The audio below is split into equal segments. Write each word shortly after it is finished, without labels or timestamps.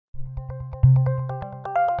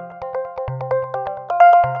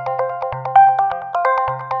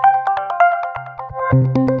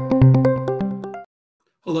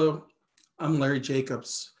I'm Larry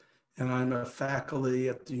Jacobs, and I'm a faculty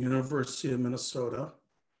at the University of Minnesota.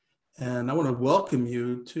 And I want to welcome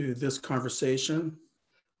you to this conversation,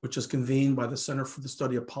 which is convened by the Center for the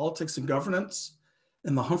Study of Politics and Governance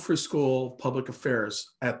and the Humphey School of Public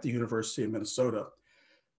Affairs at the University of Minnesota.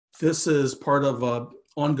 This is part of an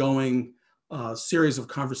ongoing series of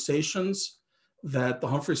conversations that the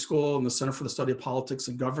Humphey School and the Center for the Study of Politics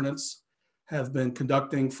and Governance have been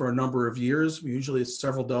conducting for a number of years. Usually it's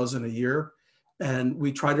several dozen a year. And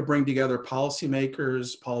we try to bring together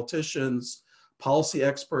policymakers, politicians, policy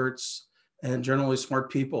experts, and generally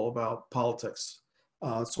smart people about politics.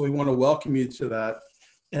 So we want to welcome you to that.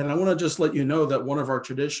 And I want to just let you know that one of our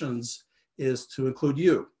traditions is to include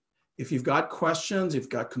you. If you've got questions, if you've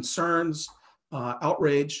got concerns,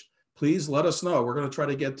 outrage, please let us know. We're going to try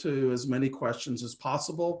to get to as many questions as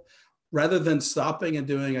possible. Rather than stopping and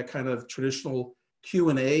doing a kind of traditional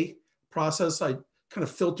Q&A process, I kind of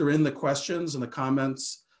filter in the questions and the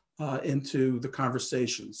comments into the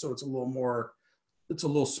conversation. So it's a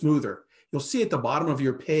little smoother. You'll see at the bottom of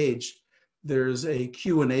your page, there's a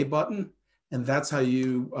Q&A button, and that's how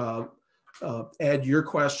you add your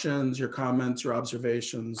questions, your comments, your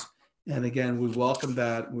observations. And again, we welcome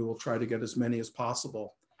that. We will try to get as many as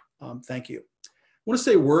possible. Thank you. I want to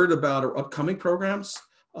say a word about our upcoming programs.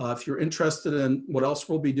 If you're interested in what else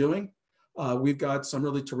we'll be doing, we've got some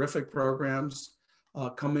really terrific programs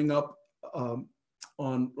coming up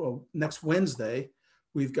on next Wednesday.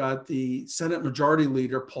 We've got the Senate Majority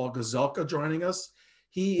Leader, Paul Gazelka, joining us.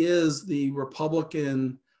 He is the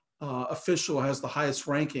Republican official who has the highest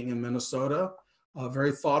ranking in Minnesota.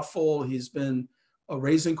 Very thoughtful. He's been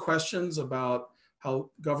raising questions about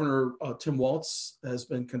how Governor Tim Walz has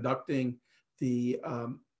been conducting the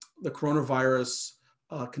coronavirus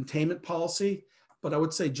containment policy, but I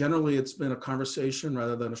would say generally it's been a conversation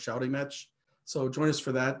rather than a shouting match. So join us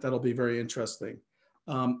for that. That'll be very interesting.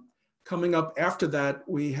 Coming up after that,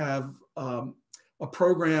 we have a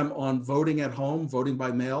program on voting at home, voting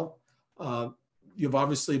by mail. You've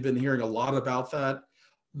obviously been hearing a lot about that.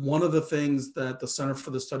 One of the things that the Center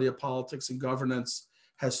for the Study of Politics and Governance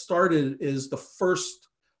has started is the first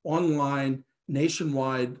online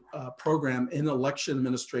nationwide program in election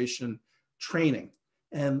administration training.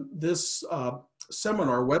 And this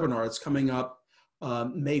webinar, it's coming up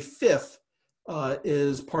May 5th,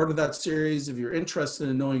 is part of that series. If you're interested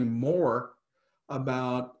in knowing more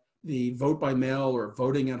about the vote by mail or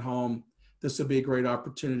voting at home, this would be a great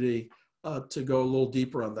opportunity to go a little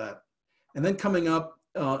deeper on that. And then coming up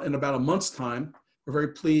in about a month's time, we're very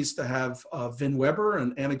pleased to have Vin Weber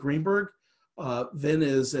and Anna Greenberg. Vin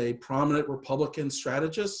is a prominent Republican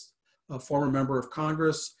strategist, a former member of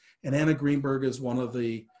Congress, and Anna Greenberg is one of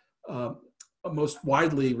the most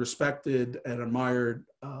widely respected and admired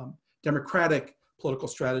Democratic political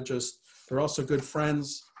strategists. They're also good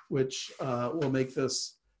friends, which will make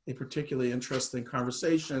this a particularly interesting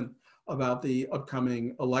conversation about the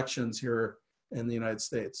upcoming elections here in the United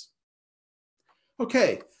States.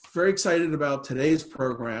 Okay, very excited about today's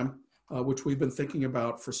program, which we've been thinking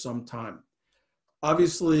about for some time.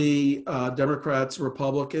 Obviously, Democrats and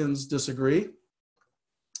Republicans disagree.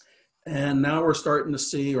 And now we're starting to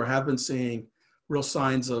see, or have been seeing, real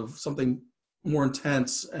signs of something more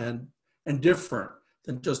intense and different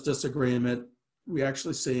than just disagreement. We're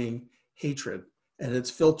actually seeing hatred, and it's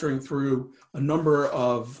filtering through a number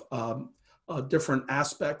of different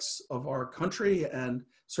aspects of our country and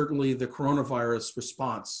certainly the coronavirus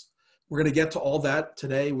response. We're going to get to all that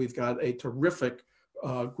today. We've got a terrific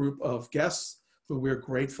group of guests who we're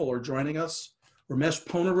grateful are joining us. Ramesh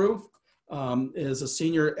Ponnuru is a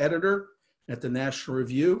senior editor at the National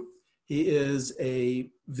Review. He is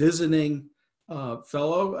a visiting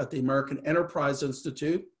fellow at the American Enterprise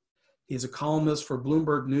Institute. He's a columnist for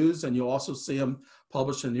Bloomberg News, and you'll also see him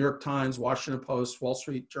published in the New York Times, Washington Post, Wall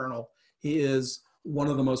Street Journal. He is one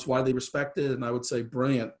of the most widely respected and I would say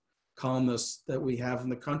brilliant columnists that we have in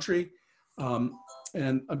the country. And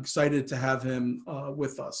I'm excited to have him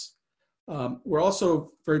with us. We're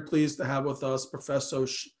also very pleased to have with us Professor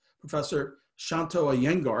Shanto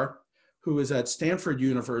Iyengar, who is at Stanford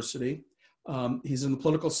University. He's in the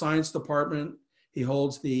political science department. He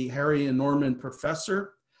holds the Harry and Norman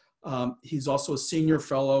Professor. He's also a senior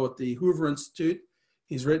fellow at the Hoover Institute.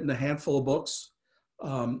 He's written a handful of books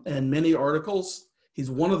and many articles.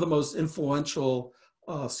 He's one of the most influential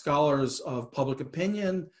scholars of public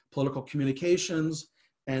opinion, political communications,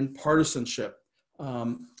 and partisanship.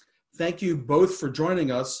 Thank you both for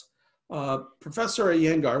joining us. Professor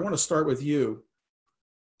Iyengar, I want to start with you.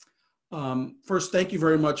 First, thank you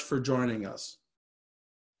very much for joining us.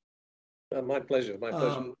 My pleasure, my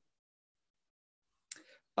pleasure.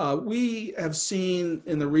 We have seen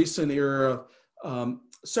in the recent era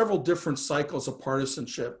several different cycles of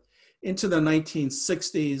partisanship. Into the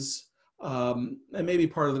 1960s and maybe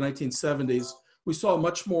part of the 1970s, we saw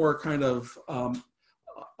much more kind of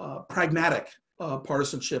pragmatic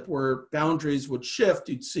partisanship where boundaries would shift.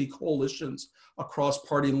 You'd see coalitions across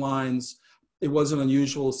party lines. It wasn't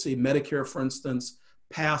unusual to see Medicare, for instance,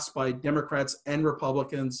 passed by Democrats and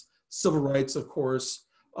Republicans. Civil rights, of course,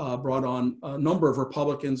 brought on a number of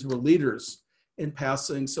Republicans who were leaders in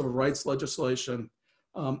passing civil rights legislation.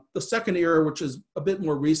 The second era, which is a bit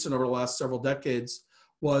more recent over the last several decades,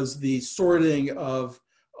 was the sorting of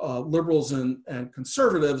liberals and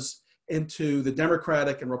conservatives into the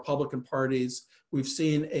Democratic and Republican parties. We've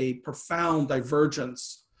seen a profound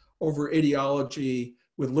divergence over ideology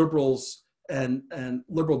with liberals and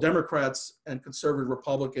liberal Democrats and conservative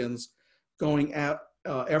Republicans going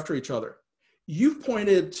after each other. You've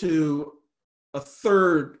pointed to a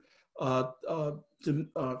third kind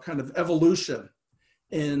of evolution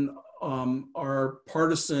in our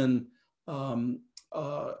partisan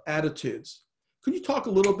attitudes. Could you talk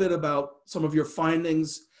a little bit about some of your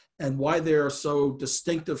findings and why they are so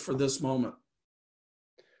distinctive for this moment?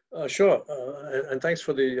 Sure, and thanks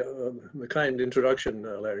for the kind introduction,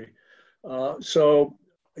 Larry. So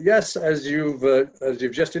yes, as you've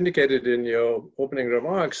just indicated in your opening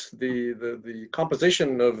remarks, the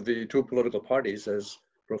composition of the two political parties has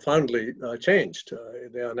profoundly changed.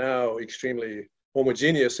 They are now extremely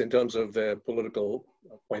homogeneous in terms of their political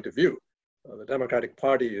point of view. The Democratic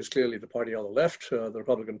Party is clearly the party on the left. The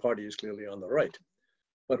Republican Party is clearly on the right.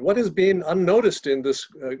 But what has been unnoticed in this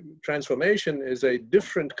transformation is a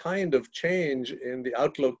different kind of change in the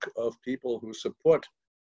outlook of people who support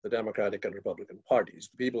the Democratic and Republican parties.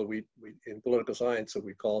 The people we in political science that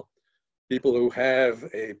we call people who have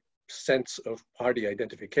a sense of party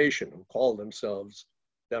identification, who call themselves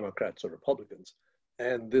Democrats or Republicans.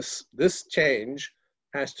 And this change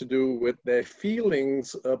has to do with their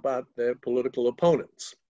feelings about their political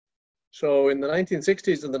opponents. So in the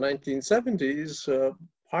 1960s and the 1970s,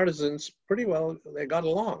 partisans pretty well, they got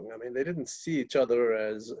along. I mean, they didn't see each other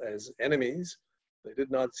as enemies. They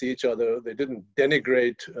did not see each other. They didn't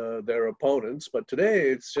denigrate their opponents. But today,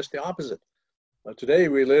 it's just the opposite. Today,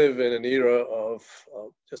 we live in an era of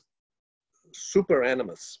just super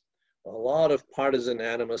animus, a lot of partisan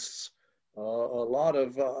animus, a lot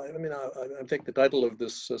of, I think the title of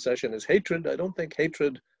this session is hatred. I don't think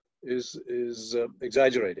hatred is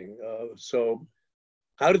exaggerating. So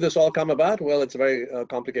how did this all come about? Well, it's a very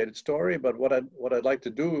complicated story, but what I'd like to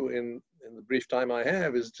do in the brief time I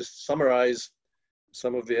have is just summarize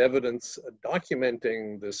some of the evidence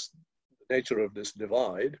documenting the nature of this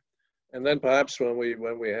divide. And then perhaps when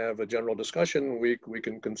we have a general discussion, we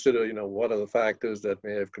can consider, what are the factors that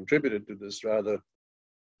may have contributed to this rather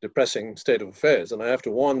depressing state of affairs. And I have to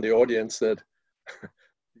warn the audience that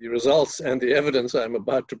the results and the evidence I'm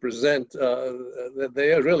about to present, that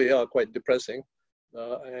they really are quite depressing.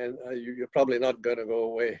 And you're probably not going to go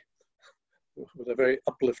away with a very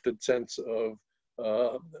uplifted sense of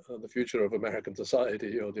the future of American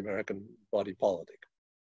society or the American body politic.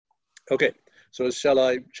 Okay, so shall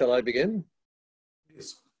I begin?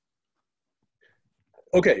 Yes.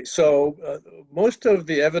 Okay, so most of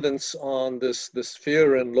the evidence on this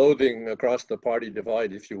fear and loathing across the party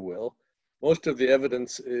divide, if you will, most of the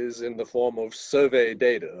evidence is in the form of survey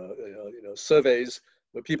data, surveys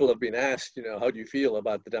where people have been asked, how do you feel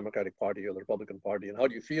about the Democratic Party or the Republican Party, and how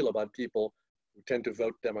do you feel about people who tend to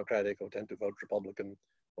vote Democratic or tend to vote Republican,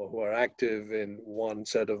 or who are active in one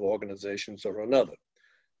set of organizations or another.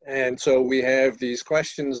 And so we have these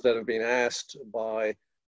questions that have been asked by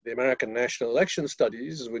the American National Election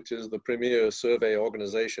Studies, which is the premier survey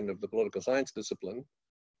organization of the political science discipline.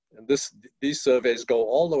 And these surveys go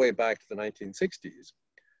all the way back to the 1960s.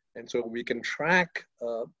 And so we can track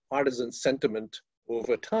partisan sentiment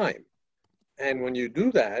over time. And when you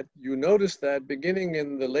do that, you notice that beginning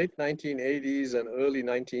in the late 1980s and early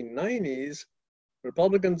 1990s,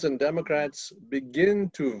 Republicans and Democrats begin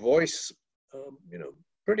to voice,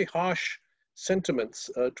 pretty harsh sentiments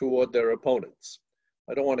toward their opponents.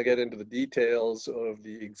 I don't want to get into the details of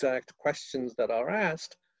the exact questions that are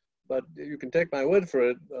asked, but you can take my word for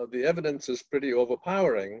it. The evidence is pretty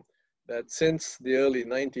overpowering that since the early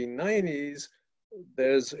 1990s,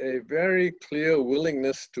 there's a very clear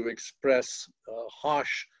willingness to express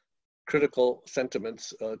harsh, critical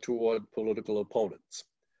sentiments toward political opponents.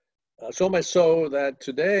 So much so that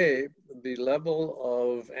today, the level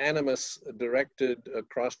of animus directed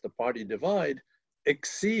across the party divide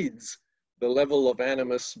exceeds the level of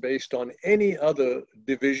animus based on any other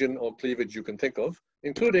division or cleavage you can think of,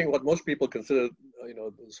 including what most people consider,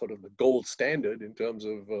 sort of the gold standard in terms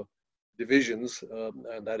of divisions,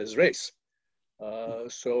 and that is race.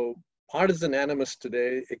 So partisan animus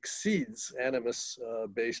today exceeds animus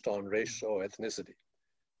based on race or ethnicity.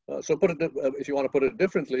 So if you want to put it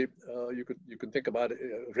differently, you can think about it.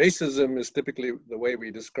 Racism is typically the way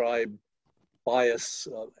we describe biased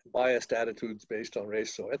attitudes based on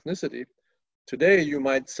race or ethnicity. Today, you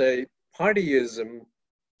might say partyism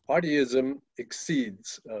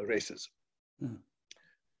exceeds racism. Mm.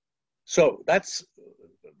 So that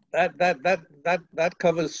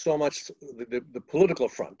covers so much the political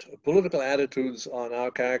front. Political attitudes are now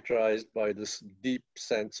characterized by this deep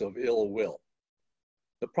sense of ill will.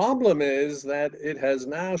 The problem is that it has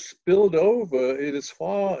now spilled over. It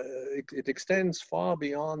extends far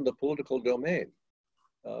beyond the political domain.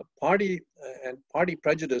 Party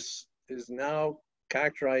prejudice is now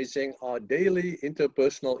characterizing our daily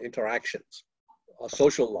interpersonal interactions, our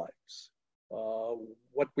social lives,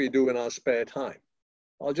 what we do in our spare time.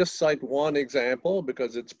 I'll just cite one example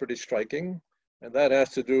because it's pretty striking, and that has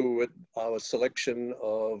to do with our selection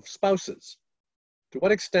of spouses. To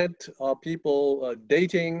what extent are people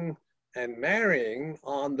dating and marrying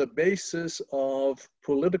on the basis of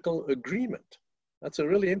political agreement? That's a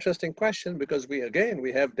really interesting question because we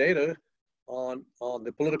have data on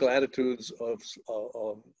the political attitudes of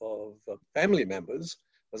family members.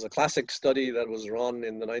 There's a classic study that was run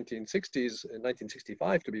in the 1960s, in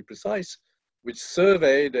 1965 to be precise, which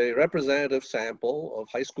surveyed a representative sample of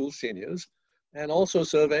high school seniors and also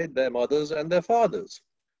surveyed their mothers and their fathers.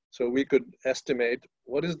 So we could estimate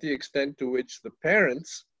what is the extent to which the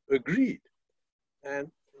parents agreed.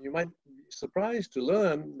 And you might be surprised to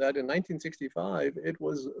learn that in 1965, it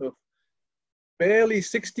was barely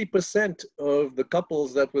 60% of the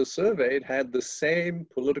couples that were surveyed had the same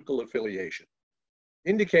political affiliation,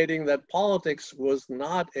 indicating that politics was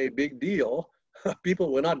not a big deal.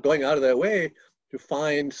 People were not going out of their way to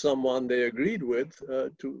find someone they agreed with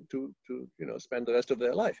to spend the rest of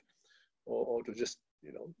their life, or to just,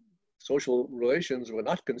 social relations were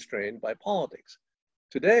not constrained by politics.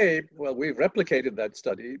 Today, well, we've replicated that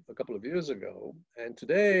study a couple of years ago, and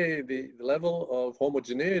today the level of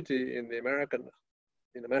homogeneity in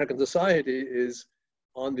American society is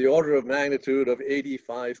on the order of magnitude of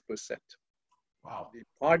 85%. Wow. The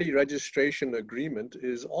party registration agreement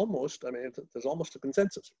is almost, there's almost a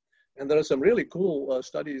consensus. And there are some really cool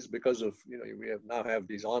studies because of, we now have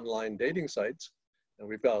these online dating sites, and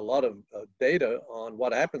we've got a lot of data on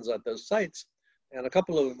what happens at those sites. And a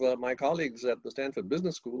couple of my colleagues at the Stanford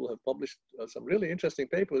Business School have published some really interesting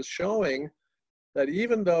papers showing that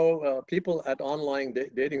even though people at online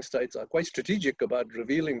dating sites are quite strategic about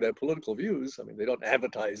revealing their political views, they don't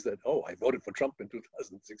advertise that, oh, I voted for Trump in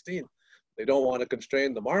 2016. They don't want to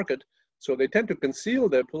constrain the market. So they tend to conceal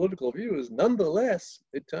their political views. Nonetheless,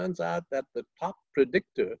 it turns out that the top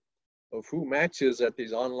predictor of who matches at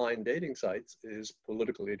these online dating sites is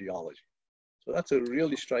political ideology. So that's a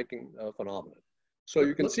really striking phenomenon. So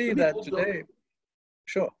you can see that today,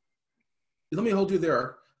 sure. Let me hold you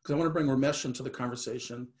there because I want to bring Ramesh into the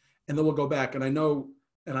conversation, and then we'll go back. And I know,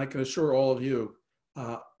 and I can assure all of you,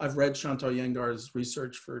 I've read Shanto Iyengar's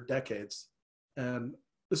research for decades, and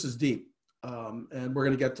this is deep. And we're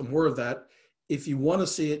going to get to more of that. If you want to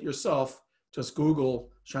see it yourself, just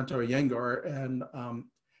Google Shanto Iyengar and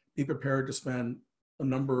be prepared to spend a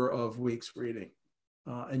number of weeks reading,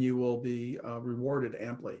 and you will be rewarded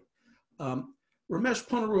amply. Ramesh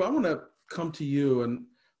Ponnuru, I want to come to you, and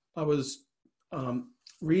I was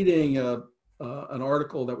reading an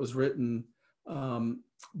article that was written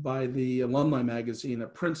by the alumni magazine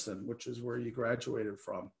at Princeton, which is where you graduated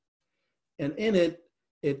from. And in it,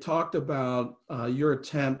 it talked about your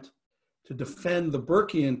attempt to defend the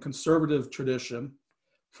Burkean conservative tradition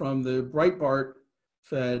from the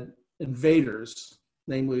Breitbart-fed invaders,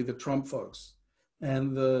 namely the Trump folks.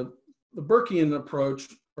 And the Burkean approach,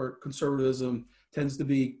 or conservatism, tends to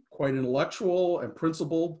be quite intellectual and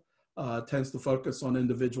principled, tends to focus on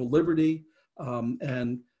individual liberty,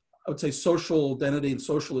 and I would say social identity and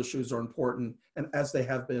social issues are important, and as they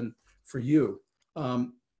have been for you.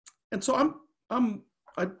 And so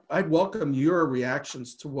I'd welcome your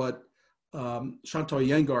reactions to what Shanto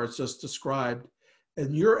Iyengar has just described,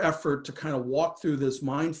 and your effort to kind of walk through this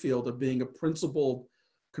minefield of being a principled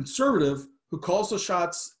conservative who calls the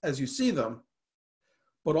shots as you see them,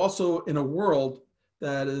 but also in a world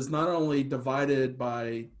that is not only divided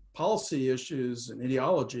by policy issues and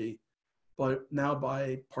ideology, but now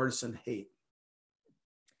by partisan hate.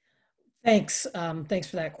 Thanks. Thanks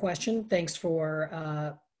for that question. Thanks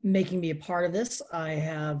for making me a part of this. I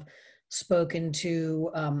have spoken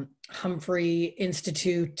to Humphrey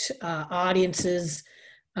Institute audiences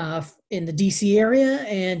in the DC area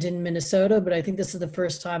and in Minnesota, but I think this is the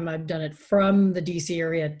first time I've done it from the DC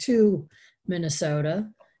area to Minnesota.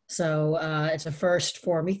 So it's a first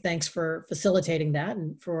for me. Thanks for facilitating that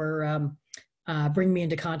and for bringing me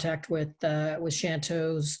into contact with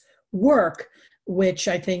Shanto's work, which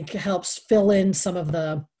I think helps fill in some of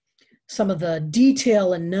the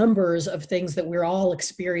detail and numbers of things that we're all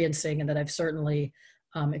experiencing and that I've certainly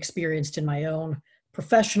experienced in my own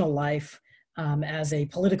professional life as a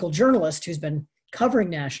political journalist who's been covering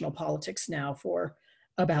national politics now for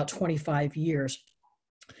about 25 years.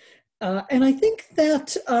 And I think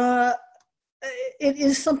that it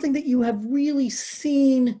is something that you have really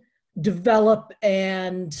seen develop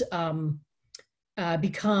and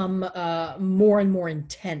become more and more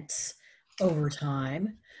intense over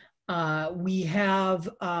time. We have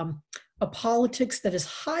a politics that is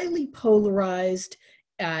highly polarized.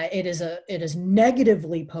 It is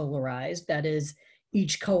negatively polarized. That is,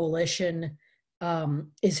 each coalition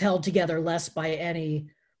is held together less by any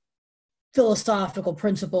philosophical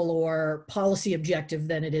principle or policy objective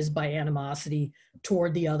than it is by animosity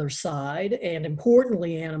toward the other side, and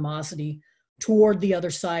importantly, animosity toward the other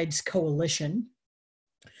side's coalition.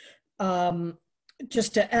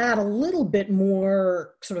 Just to add a little bit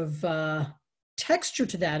more sort of texture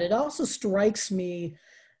to that, it also strikes me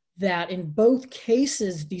that in both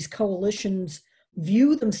cases, these coalitions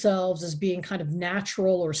view themselves as being kind of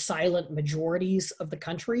natural or silent majorities of the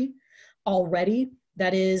country already.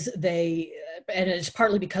 That is, and it's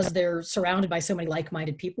partly because they're surrounded by so many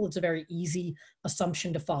like-minded people. It's a very easy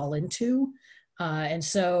assumption to fall into. And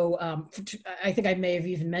so I think I may have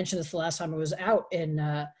even mentioned this the last time I was out in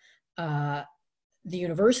the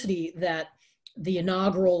university, that the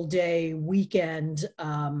inaugural day weekend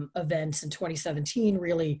events in 2017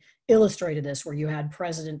 really illustrated this, where you had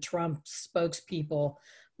President Trump's spokespeople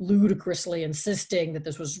ludicrously insisting that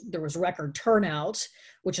there was record turnout,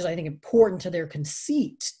 which is, I think, important to their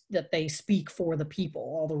conceit that they speak for the people,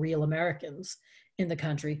 all the real Americans in the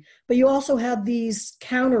country. But you also had these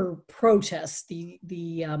counter protests, the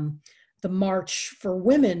March for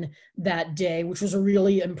Women that day, which was a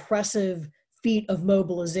really impressive feat of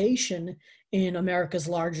mobilization in America's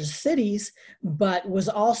largest cities, but was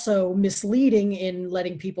also misleading in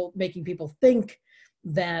making people think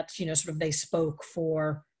that, sort of they spoke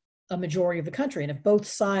for a majority of the country. And if both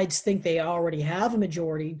sides think they already have a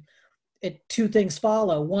majority, two things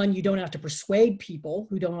follow. One, you don't have to persuade people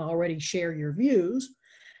who don't already share your views.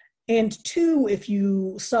 And two, if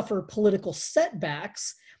you suffer political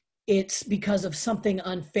setbacks, it's because of something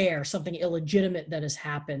unfair, something illegitimate that has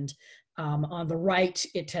happened. On the right,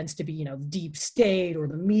 it tends to be, deep state or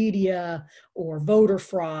the media or voter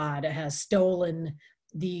fraud has stolen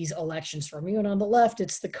these elections from you. And on the left,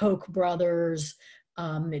 it's the Koch brothers,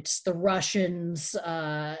 it's the Russians,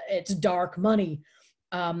 it's dark money.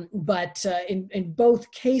 But in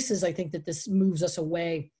both cases, I think that this moves us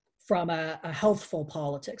away from a healthful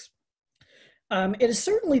politics. It is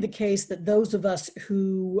certainly the case that those of us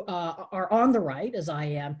who are on the right, as I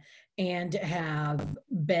am, and have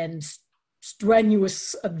been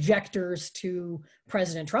strenuous objectors to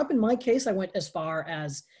President Trump. In my case, I went as far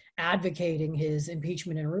as advocating his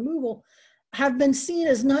impeachment and removal, have been seen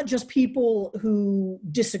as not just people who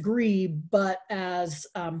disagree, but as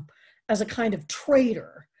a kind of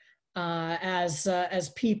traitor, as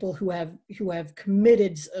people who have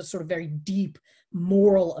committed a sort of very deep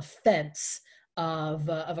moral offense of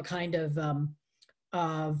a kind of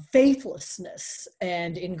faithlessness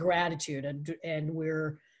and ingratitude, and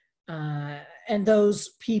we're and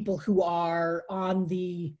those people who are on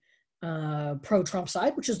the pro-Trump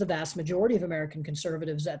side, which is the vast majority of American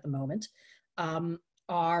conservatives at the moment,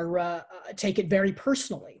 take it very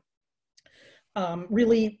personally.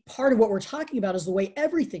 Really, part of what we're talking about is the way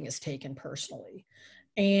everything is taken personally.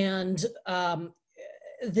 And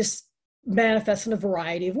this manifests in a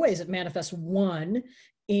variety of ways. It manifests, one,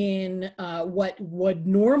 in what would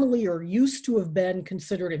normally or used to have been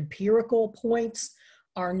considered empirical points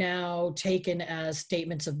are now taken as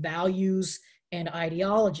statements of values and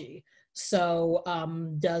ideology. So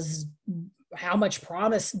how much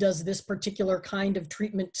promise does this particular kind of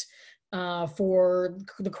treatment for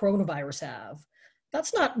the coronavirus have?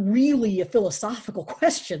 That's not really a philosophical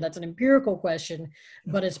question. That's an empirical question,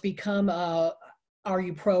 but it's become a are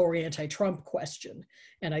you pro or anti-Trump question.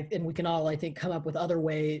 And we can all, I think, come up with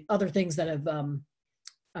other things that have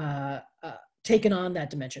taken on that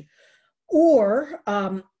dimension. Or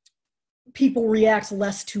people react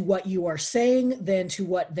less to what you are saying than to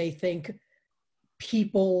what they think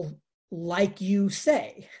people like you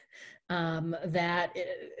say. that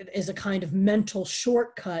is a kind of mental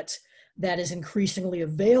shortcut that is increasingly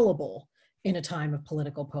available in a time of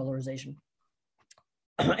political polarization.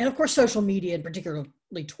 And of course, social media, and particularly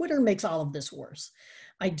Twitter, makes all of this worse.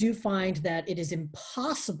 I do find that it is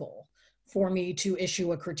impossible for me to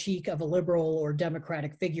issue a critique of a liberal or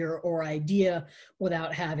democratic figure or idea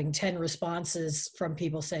without having 10 responses from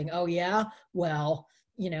people saying, oh yeah, well,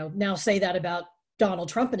 now say that about Donald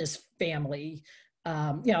Trump and his family.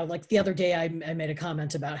 Like the other day I made a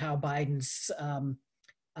comment about how Biden's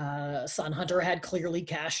son Hunter had clearly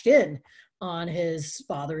cashed in on his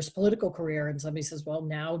father's political career. And somebody says, well,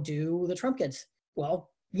 now do the Trump kids. Well,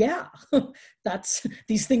 yeah,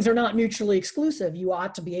 these things are not mutually exclusive. You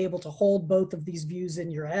ought to be able to hold both of these views in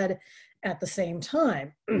your head at the same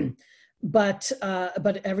time. But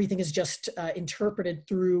everything is just interpreted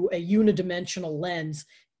through a unidimensional lens,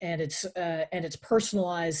 and it's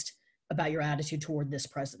personalized about your attitude toward this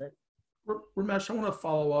president. Ramesh, I want to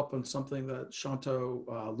follow up on something that Shanto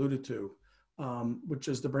alluded to, which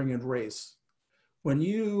is to bring in race. When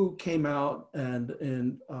you came out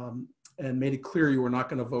and made it clear you were not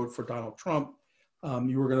going to vote for Donald Trump,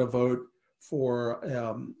 you were going to vote for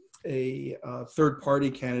a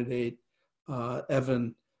third-party candidate,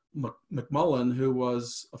 Evan McMullen, who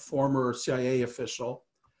was a former CIA official,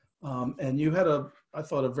 and you had I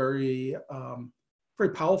thought, a very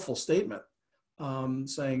powerful statement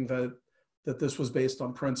saying that this was based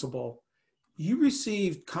on principle. You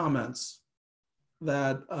received comments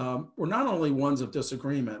that were not only ones of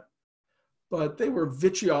disagreement, but they were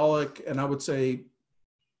vitriolic, and I would say,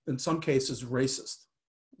 in some cases, racist.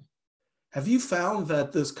 Have you found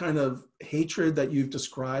that this kind of hatred that you've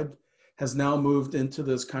described has now moved into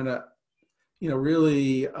this kind of,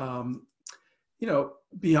 really,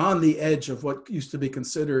 beyond the edge of what used to be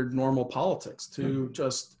considered normal politics to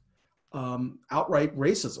just outright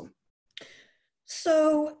racism?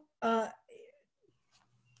 So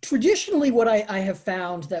traditionally, what I have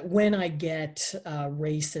found that when I get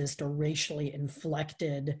racist or racially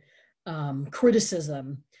inflected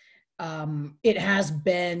criticism, it has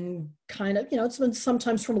been kind of, it's been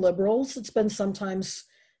sometimes from liberals, it's been sometimes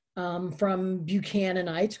from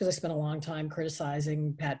Buchananites, because I spent a long time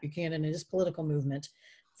criticizing Pat Buchanan and his political movement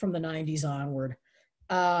from the 90s onward.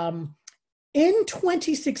 In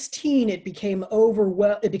 2016, it became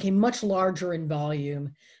much larger in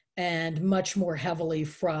volume and much more heavily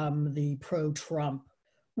from the pro-Trump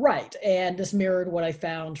right. And this mirrored what I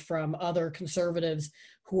found from other conservatives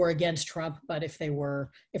who were against Trump, but if they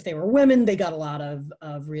were women, they got a lot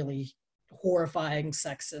of really horrifying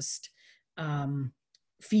sexist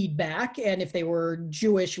feedback. And if they were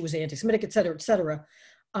Jewish, it was anti-Semitic, et cetera, et cetera.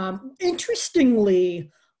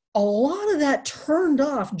 Interestingly, a lot of that turned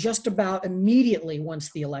off just about immediately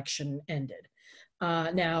once the election ended.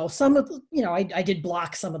 Now, some of, I did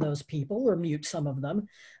block some of those people or mute some of them.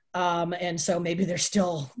 And so maybe they're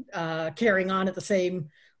still carrying on at the same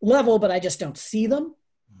level, but I just don't see them.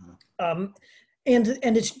 And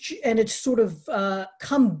it's sort of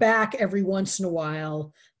come back every once in a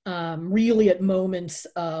while, really at moments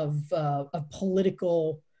of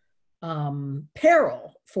political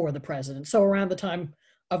peril for the president. So around the time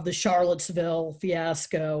of the Charlottesville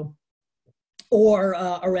fiasco or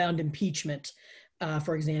around impeachment,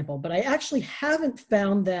 for example. But I actually haven't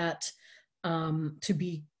found that to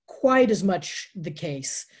be quite as much the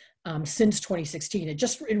case since 2016.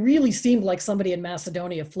 It really seemed like somebody in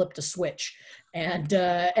Macedonia flipped a switch, and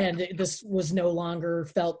this was no longer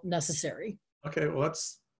felt necessary. Okay, well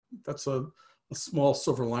that's a small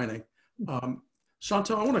silver lining.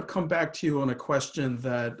 Shanto, I want to come back to you on a question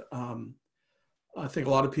that I think a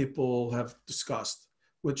lot of people have discussed,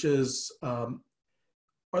 which is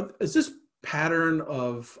is this pattern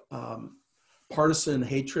of partisan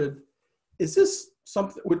hatred, is this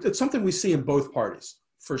something, it's something we see in both parties,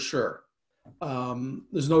 for sure.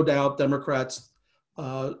 There's no doubt Democrats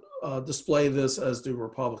display this, as do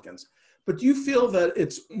Republicans. But do you feel that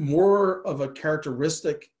it's more of a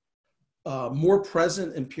characteristic, more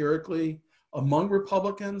present empirically among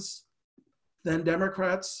Republicans than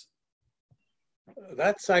Democrats?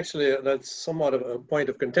 That's somewhat of a point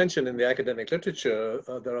of contention in the academic literature.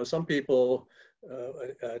 There are some people,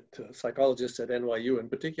 psychologists at NYU in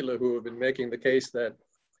particular, who have been making the case that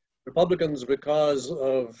Republicans, because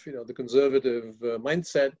of the conservative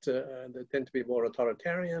mindset, they tend to be more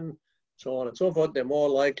authoritarian, so on and so forth. They're more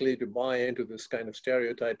likely to buy into this kind of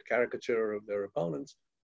stereotyped caricature of their opponents.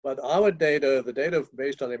 But our data, the data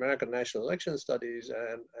based on the American National Election Studies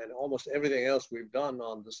and almost everything else we've done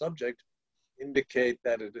on the subject, indicate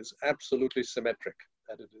that it is absolutely symmetric,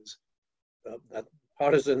 that it is that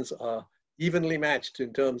partisans are evenly matched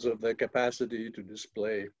in terms of their capacity to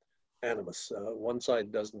display animus. One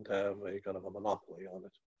side doesn't have a kind of a monopoly on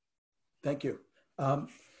it. Thank you.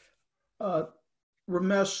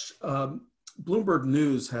 Ramesh, Bloomberg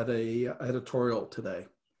News had a editorial today,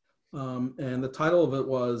 and the title of it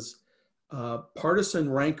was "Partisan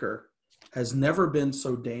Rancor Has Never Been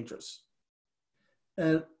So Dangerous."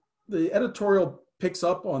 And the editorial picks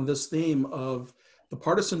up on this theme of the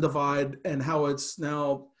partisan divide and how it's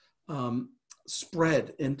now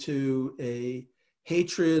spread into a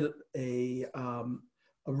hatred, a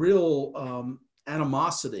real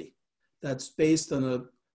animosity that's based on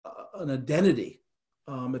an identity.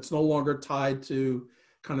 It's no longer tied to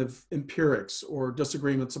kind of empirics or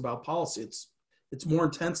disagreements about policy. It's more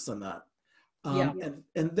intense than that.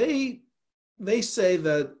 And they say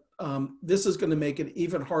that this is going to make it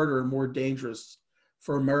even harder and more dangerous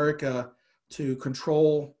for America to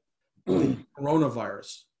control the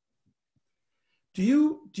coronavirus. Do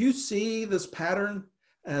you see this pattern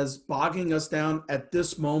as bogging us down at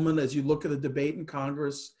this moment as you look at the debate in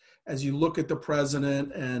Congress, as you look at the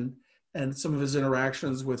president and some of his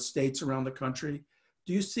interactions with states around the country?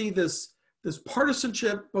 Do you see this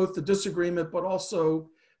partisanship, both the disagreement, but also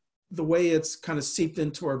the way it's kind of seeped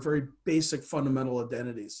into our very basic fundamental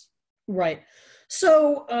identities? Right.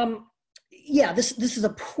 So, this is a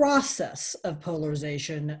process of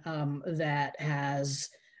polarization that has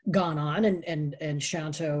gone on, and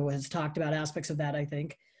Shanto has talked about aspects of that, I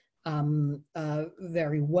think,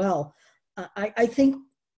 very well. I think,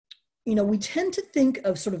 we tend to think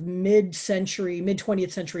of sort of mid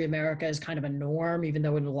 20th century America as kind of a norm, even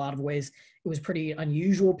though in a lot of ways it was a pretty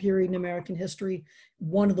unusual period in American history.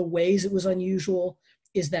 One of the ways it was unusual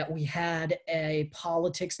is that we had a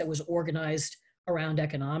politics that was organized around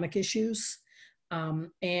economic issues.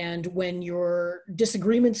 And when your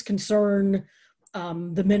disagreements concern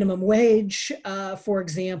the minimum wage, for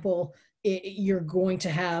example, you're going to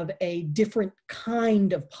have a different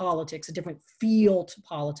kind of politics, a different feel to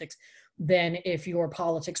politics than if your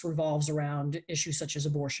politics revolves around issues such as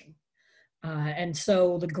abortion. And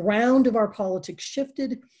so the ground of our politics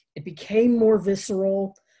shifted, it became more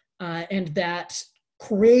visceral, and that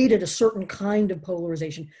created a certain kind of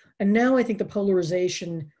polarization. And now I think the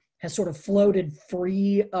polarization has sort of floated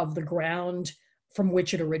free of the ground from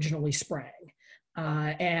which it originally sprang.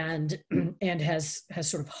 And has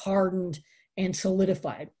sort of hardened and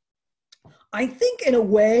solidified. I think in a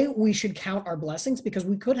way we should count our blessings, because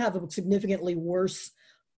we could have a significantly worse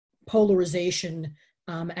polarization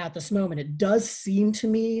at this moment. It does seem to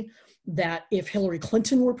me that if Hillary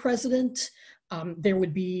Clinton were president, there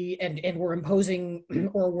would be, and we're imposing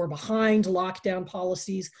or we're behind lockdown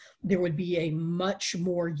policies, there would be a much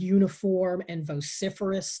more uniform and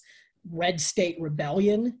vociferous red state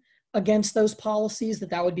rebellion against those policies,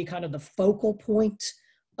 that would be kind of the focal point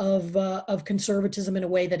of conservatism in a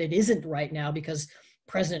way that it isn't right now, because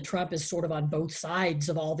President Trump is sort of on both sides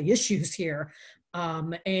of all the issues here.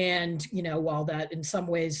 And, while that in some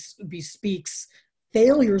ways bespeaks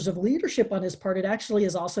failures of leadership on his part, it actually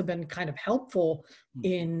has also been kind of helpful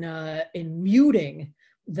in muting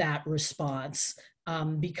that response,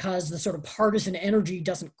 because the sort of partisan energy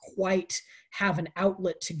doesn't quite have an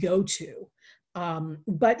outlet to go to.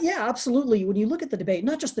 But yeah, absolutely. When you look at the debate,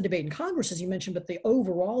 not just the debate in Congress, as you mentioned, but the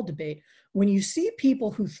overall debate, when you see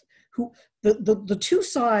people who the two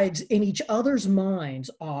sides in each other's minds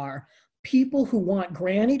are people who want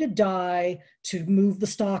Granny to die to move the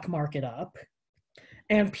stock market up,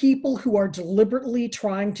 and people who are deliberately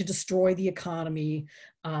trying to destroy the economy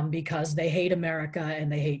because they hate America and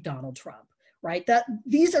they hate Donald Trump. Right? That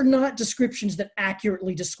these are not descriptions that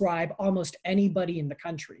accurately describe almost anybody in the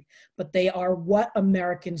country, but they are what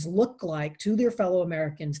Americans look like to their fellow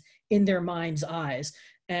Americans in their mind's eyes.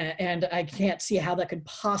 And I can't see how that could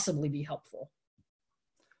possibly be helpful.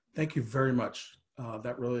 Thank you very much.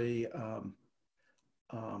 That really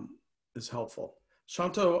is helpful.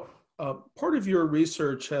 Shanto, part of your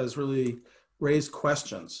research has really raised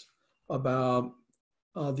questions about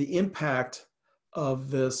the impact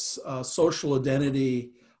of this social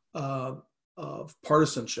identity of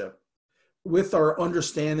partisanship, with our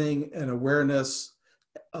understanding and awareness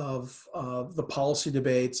of the policy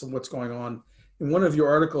debates and what's going on. In one of your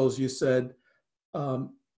articles, you said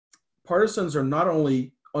partisans are not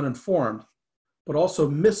only uninformed, but also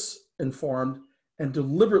misinformed and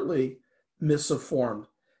deliberately misinformed.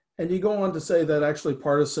 And you go on to say that actually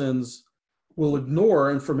partisans will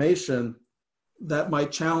ignore information that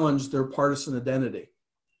might challenge their partisan identity.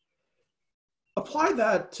 Apply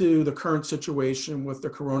that to the current situation with the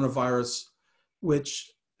coronavirus,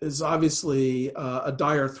 which is obviously a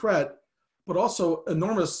dire threat, but also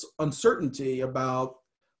enormous uncertainty about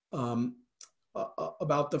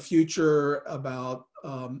the future, about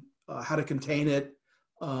how to contain it,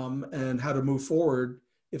 and how to move forward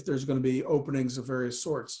if there's going to be openings of various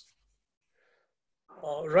sorts.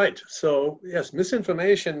 Right. So yes,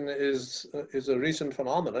 misinformation is a recent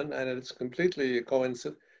phenomenon, and it's completely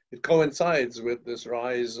it coincides with this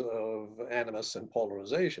rise of animus and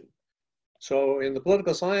polarization. So in the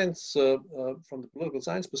political science, from the political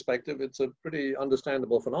science perspective, it's a pretty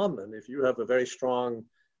understandable phenomenon. If you have a very strong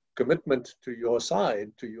commitment to your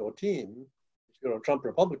side, to your team, if you're a Trump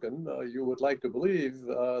Republican, you would like to believe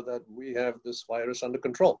that we have this virus under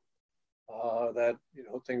control. That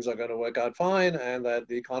things are going to work out fine, and that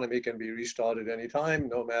the economy can be restarted anytime.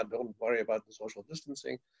 No matter, don't worry about the social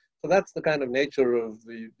distancing. So that's the kind of nature of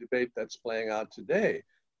the debate that's playing out today.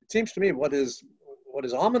 It seems to me what is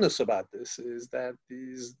ominous about this is that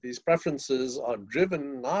these preferences are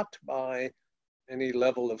driven not by any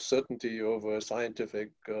level of certainty over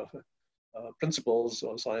scientific principles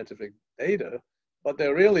or scientific data, but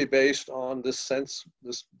they're really based on this sense,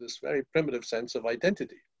 this very primitive sense of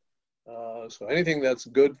identity. So anything that's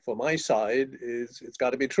good for my side it's got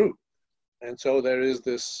to be true. And so there is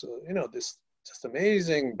this, this just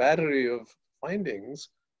amazing battery of findings,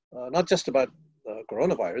 not just about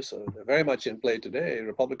coronavirus. They're very much in play today.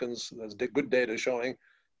 Republicans, there's good data showing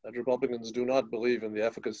that Republicans do not believe in the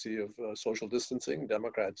efficacy of social distancing.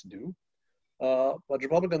 Democrats do. But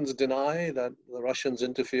Republicans deny that the Russians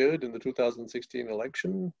interfered in the 2016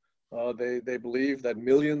 election. They believe that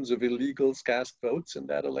millions of illegals cast votes in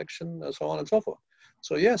that election, and so on and so forth.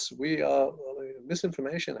 So yes,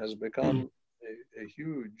 misinformation has become a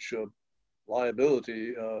huge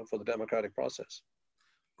liability for the democratic process.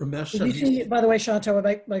 Ramesh, you see, by the way, Shanto,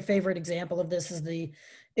 my favorite example of this is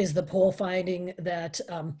the poll finding that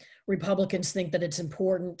Republicans think that it's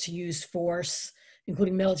important to use force,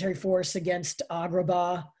 including military force, against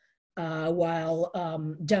Agrabah, while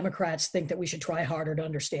Democrats think that we should try harder to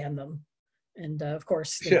understand them. And of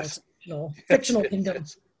course, yes. It's fictional kingdom.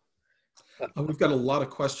 Yes. We've got a lot of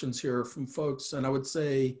questions here from folks, and I would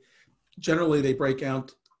say generally they break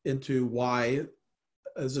out into why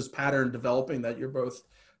is this pattern developing that you're both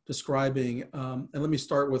describing. And let me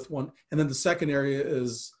start with one. And then the second area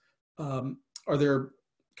is, are there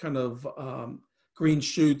kind of green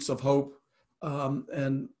shoots of hope?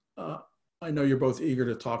 And I know you're both eager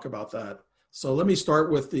to talk about that. So let me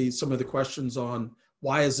start with some of the questions on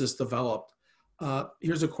why is this developed?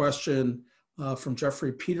 Here's a question from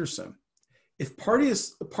Jeffrey Peterson. If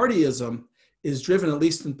partyism is driven at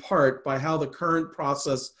least in part by how the current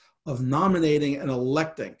process of nominating and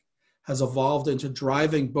electing has evolved into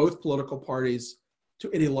driving both political parties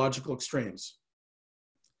to ideological extremes,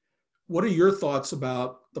 what are your thoughts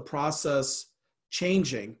about the process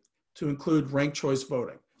changing to include ranked choice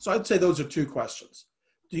voting? So I'd say those are two questions.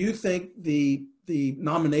 Do you think the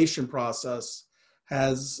nomination process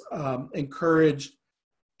has encouraged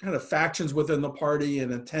kind of factions within the party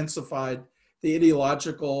and intensified the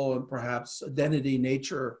ideological and perhaps identity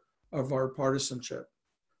nature of our partisanship?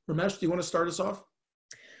 Ramesh, do you want to start us off?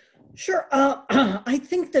 Sure. I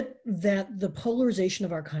think that the polarization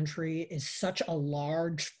of our country is such a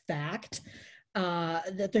large fact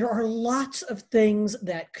that there are lots of things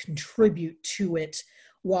that contribute to it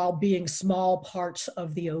while being small parts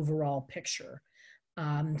of the overall picture.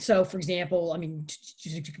 So, for example, I mean,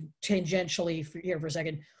 tangentially here for a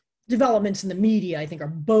second, developments in the media, I think, are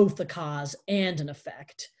both a cause and an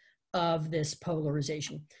effect of this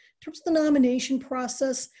polarization. In terms of the nomination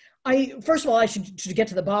process, first of all, I should get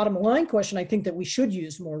to the bottom line question. I think that we should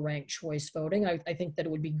use more ranked choice voting. I think that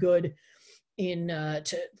it would be good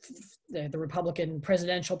the Republican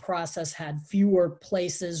presidential process had fewer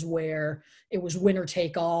places where it was winner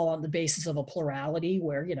take all on the basis of a plurality,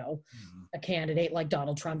 where, a candidate like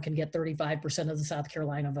Donald Trump can get 35% of the South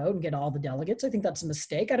Carolina vote and get all the delegates. I think that's a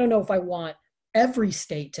mistake. I don't know if I want every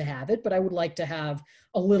state to have it, but I would like to have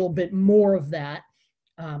a little bit more of that.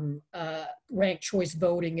 Ranked choice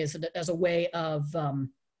voting as a way of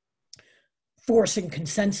forcing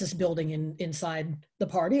consensus building inside the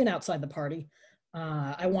party and outside the party.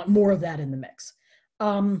 I want more of that in the mix.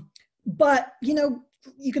 But,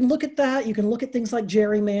 you can look at that. You can look at things like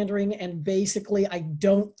gerrymandering, and basically, I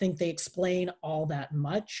don't think they explain all that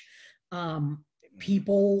much.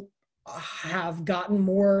 People have gotten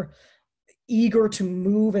more eager to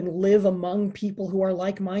move and live among people who are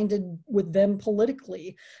like-minded with them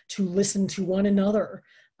politically, to listen to one another,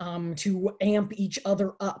 to amp each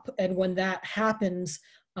other up. And when that happens,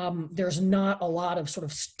 there's not a lot of sort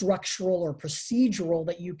of structural or procedural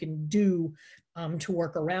that you can do to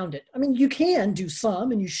work around it. I mean, you can do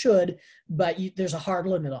some, and you should, but there's a hard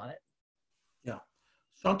limit on it. Yeah.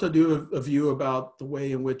 Shanto, do you have a view about the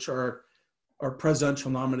way in which our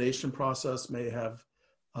presidential nomination process may have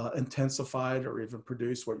intensified or even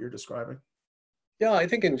produced what you're describing? Yeah, I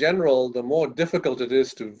think in general, the more difficult it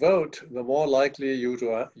is to vote, the more likely you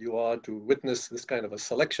are to witness this kind of a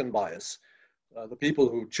selection bias. The people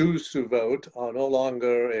who choose to vote are no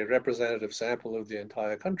longer a representative sample of the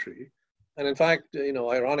entire country. And in fact,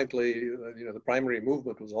 ironically, the primary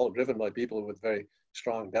movement was all driven by people with very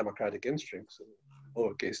strong democratic instincts,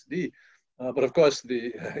 lowercase d. But of course,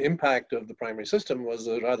 the impact of the primary system was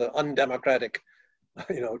a rather undemocratic,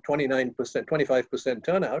 29%, 25%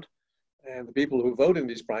 turnout. And the people who vote in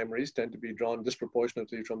these primaries tend to be drawn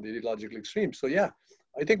disproportionately from the ideological extremes. So yeah,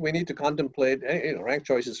 I think we need to contemplate, ranked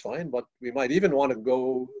choice is fine, but we might even want to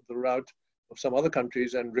go the route of some other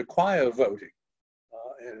countries and require voting.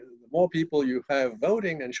 And the more people you have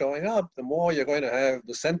voting and showing up, the more you're going to have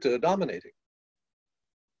the center dominating.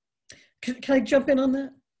 Can I jump in on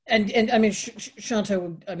that? And I mean,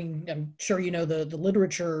 Shanto, I mean, I'm sure you know the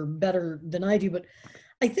literature better than I do, but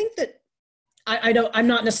I think that I'm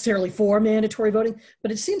not necessarily for mandatory voting,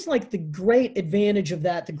 but it seems like the great advantage of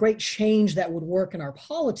that, the great change that would work in our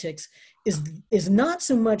politics is not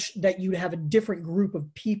so much that you have a different group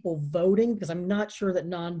of people voting, because I'm not sure that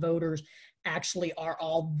non-voters actually are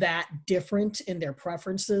all that different in their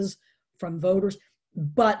preferences from voters,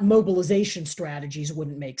 but mobilization strategies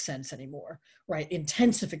wouldn't make sense anymore, right?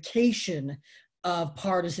 Intensification of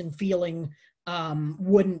partisan feeling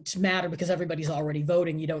wouldn't matter because everybody's already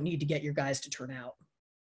voting. You don't need to get your guys to turn out.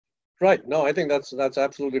 Right. No, I think that's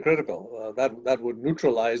absolutely critical. That would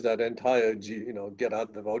neutralize that entire get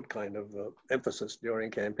out the vote kind of emphasis during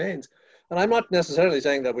campaigns. And I'm not necessarily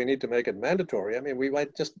saying that we need to make it mandatory. I mean, we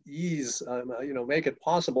might just ease, make it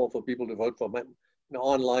possible for people to vote for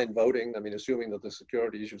online voting. I mean, assuming that the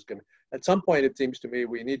security issues can. At some point, it seems to me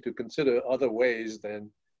we need to consider other ways than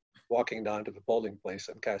walking down to the polling place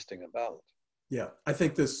and casting a ballot. Yeah, I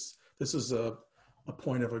think this is a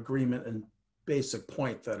point of agreement and basic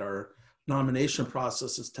point that our nomination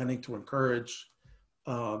process is tending to encourage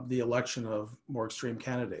the election of more extreme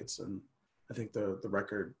candidates. And I think the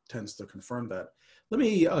record tends to confirm that. Let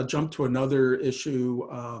me jump to another issue,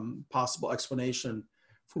 possible explanation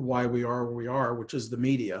for why we are where we are, which is the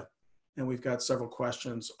media. And we've got several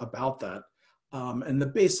questions about that. And the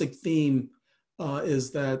basic theme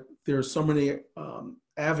is that there are so many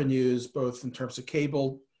avenues, both in terms of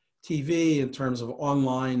cable TV, in terms of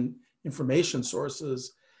online information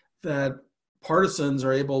sources, that partisans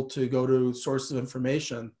are able to go to sources of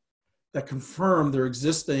information that confirm their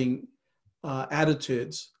existing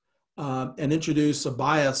attitudes and introduce a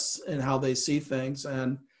bias in how they see things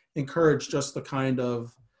and encourage just the kind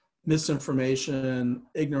of misinformation,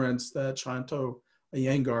 ignorance that Shanto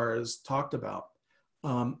Iyengar has talked about.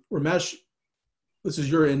 Ramesh, this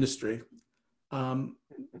is your industry.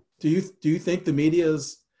 Do you think the media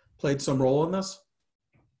has played some role in this?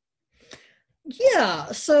 Yeah,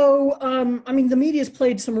 so I mean, the media's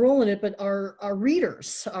played some role in it, but our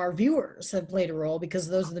readers, our viewers have played a role because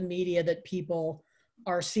those are the media that people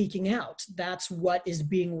are seeking out. That's what is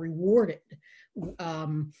being rewarded.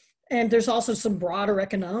 And there's also some broader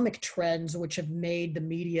economic trends which have made the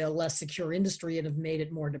media a less secure industry and have made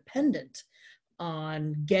it more dependent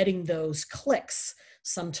on getting those clicks.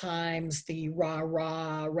 Sometimes the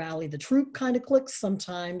rah-rah, rally the troop kind of clicks,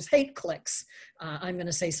 sometimes hate clicks. I'm going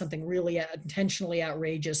to say something really intentionally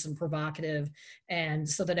outrageous and provocative, and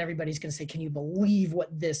so that everybody's going to say, can you believe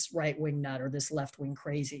what this right-wing nut or this left-wing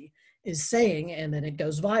crazy is saying? And then it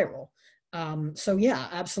goes viral. So yeah,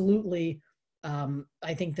 absolutely.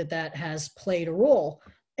 I think that has played a role.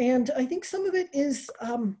 And I think some of it is,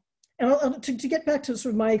 to get back to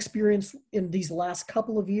sort of my experience in these last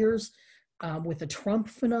couple of years with the Trump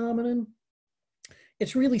phenomenon,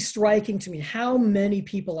 it's really striking to me how many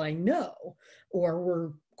people I know or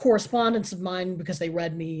were correspondents of mine because they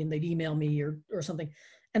read me and they'd email me or something.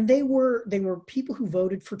 And they were people who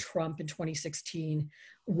voted for Trump in 2016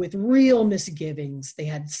 with real misgivings. They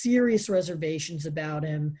had serious reservations about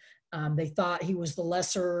him. They thought he was the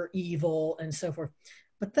lesser evil and so forth.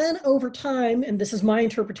 But then over time, and this is my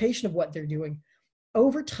interpretation of what they're doing,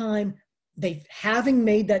 over time, having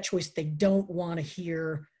made that choice, they don't want to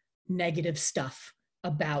hear negative stuff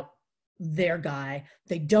about their guy.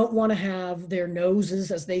 They don't want to have their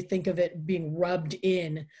noses, as they think of it, being rubbed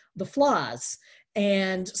in the flaws.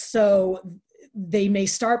 And so they may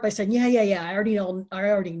start by saying, yeah, I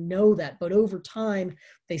already know that. But over time,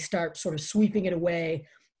 they start sort of sweeping it away.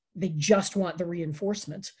 They just want the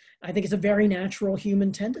reinforcement. I think it's a very natural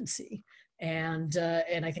human tendency. And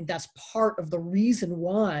I think that's part of the reason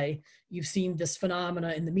why you've seen this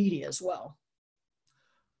phenomena in the media as well.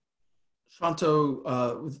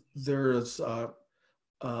 Shanto, there is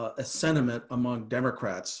a sentiment among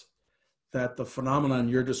Democrats that the phenomenon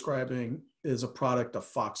you're describing is a product of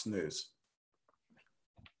Fox News.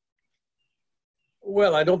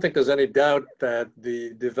 Well, I don't think there's any doubt that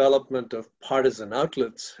the development of partisan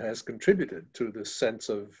outlets has contributed to this sense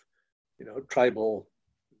of, tribal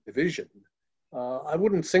division. I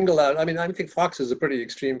wouldn't single out, I think Fox is a pretty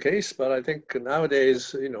extreme case, but I think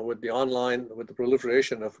nowadays, with the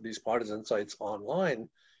proliferation of these partisan sites online,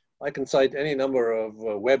 I can cite any number of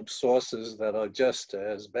web sources that are just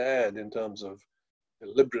as bad in terms of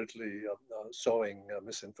deliberately sowing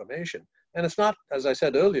misinformation. And it's not, as I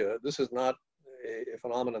said earlier, this is not a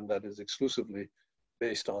phenomenon that is exclusively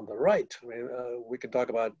based on the right. We can talk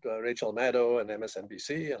about Rachel Maddow and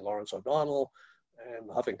MSNBC and Lawrence O'Donnell and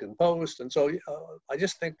the Huffington Post. And so I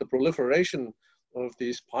just think the proliferation of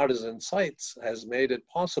these partisan sites has made it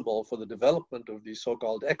possible for the development of these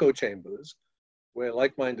so-called echo chambers, where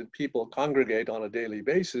like-minded people congregate on a daily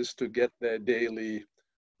basis to get their daily,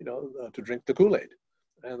 to drink the Kool-Aid.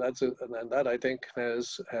 And that I think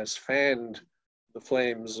has fanned the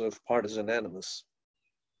flames of partisan animus.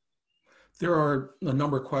 There are a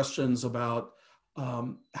number of questions about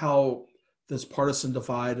how this partisan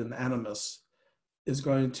divide and animus is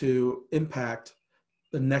going to impact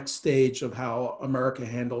the next stage of how America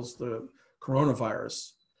handles the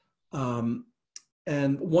coronavirus.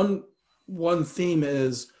 And one theme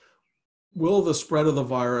is, will the spread of the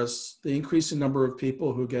virus, the increasing number of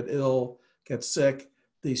people who get ill, get sick,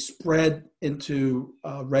 the spread into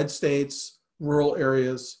red states, rural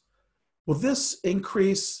areas, will this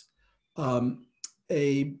increase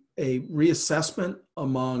a reassessment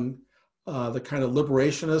among the kind of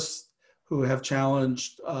liberationists who have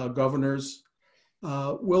challenged governors?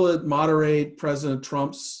 Will it moderate President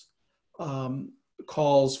Trump's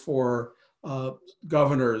calls for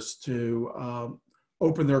governors to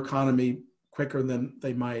open their economy quicker than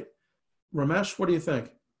they might? Ramesh, what do you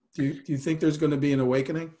think? Do you think there's going to be an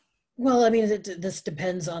awakening? Well, this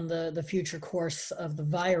depends on the future course of the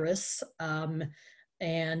virus.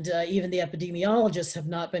 And even the epidemiologists have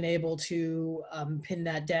not been able to pin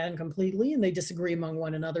that down completely, and they disagree among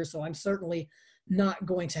one another. So I'm certainly not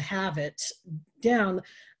going to have it down.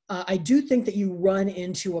 I do think that you run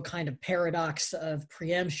into a kind of paradox of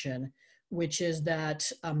preemption, which is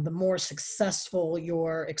that the more successful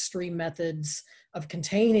your extreme methods of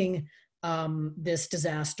containing this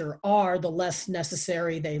disaster are, the less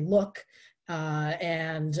necessary they look,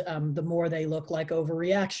 and the more they look like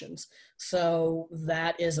overreactions. So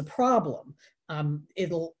that is a problem.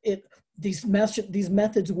 These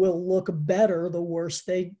methods will look better the worse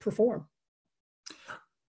they perform.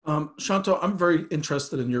 Shanto, I'm very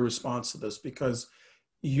interested in your response to this, because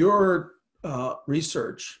your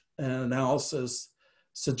research and analysis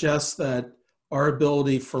suggests that our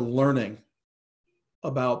ability for learning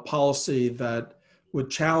about policy that would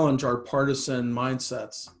challenge our partisan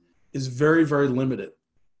mindsets is very, very limited.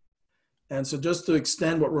 And so just to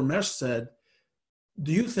extend what Ramesh said,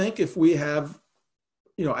 do you think if we have,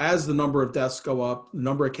 as the number of deaths go up, the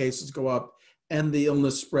number of cases go up, and the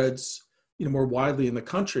illness spreads, more widely in the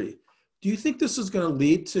country, do you think this is going to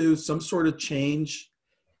lead to some sort of change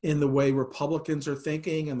in the way Republicans are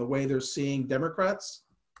thinking and the way they're seeing Democrats?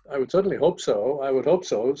 I would certainly hope so. I would hope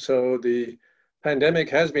so. So the pandemic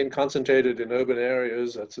has been concentrated in urban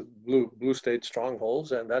areas, that's blue state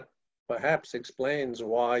strongholds, and that perhaps explains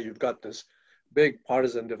why you've got this big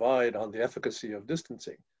partisan divide on the efficacy of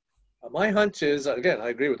distancing. My hunch is, again, I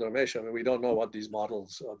agree with Ramesh, we don't know what these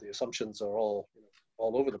models, the assumptions are all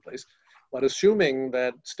over the place, but assuming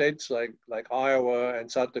that states like Iowa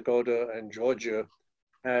and South Dakota and Georgia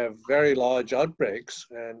have very large outbreaks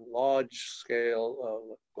and large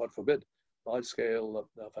scale, God forbid, large scale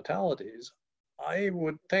fatalities, I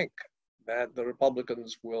would think that the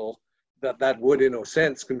Republicans that would, in a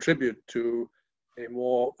sense, contribute to a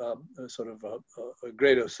more a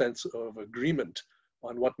greater sense of agreement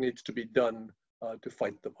on what needs to be done to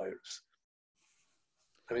fight the virus.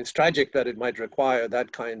 It's tragic that it might require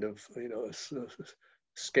that kind of,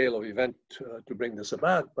 scale of event to bring this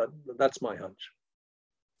about, but that's my hunch.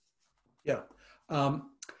 Yeah. I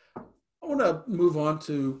want to move on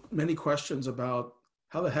to many questions about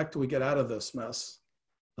how the heck do we get out of this mess?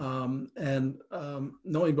 Knowing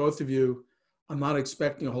both of you, I'm not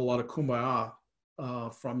expecting a whole lot of kumbaya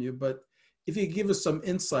from you, but if you give us some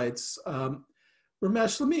insights,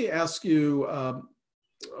 Ramesh, let me ask you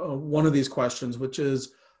one of these questions, which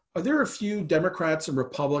is, are there a few Democrats and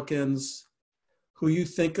Republicans who you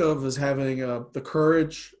think of as having the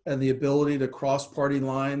courage and the ability to cross party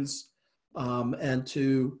lines and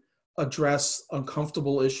to address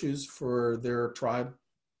uncomfortable issues for their tribe?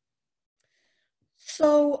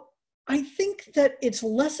 So I think that it's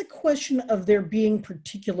less a question of there being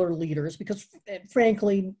particular leaders, because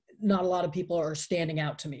frankly, not a lot of people are standing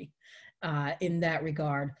out to me in that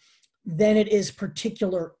regard, than it is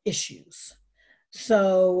particular issues.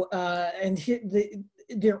 So,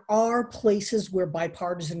 there are places where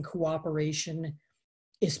bipartisan cooperation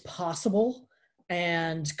is possible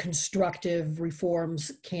and constructive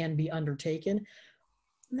reforms can be undertaken.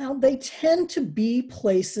 Now, they tend to be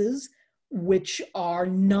places which are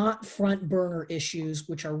not front burner issues,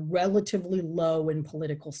 which are relatively low in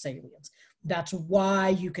political salience. That's why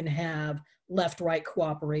you can have left-right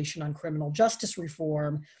cooperation on criminal justice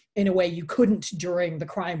reform in a way you couldn't during the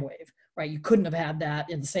crime wave, right? You couldn't have had that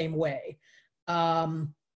in the same way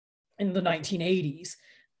in the 1980s,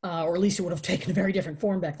 or at least it would have taken a very different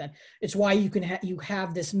form back then. It's why you can you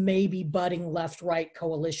have this maybe budding left-right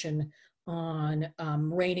coalition on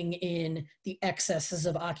reining in the excesses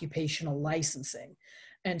of occupational licensing.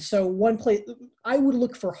 And so one place, I would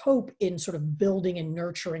look for hope in sort of building and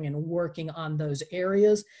nurturing and working on those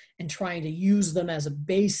areas and trying to use them as a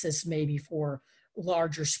basis maybe for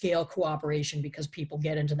larger scale cooperation, because people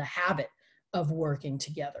get into the habit of working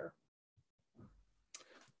together.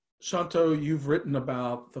 Shanto, you've written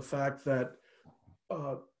about the fact that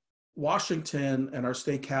Washington and our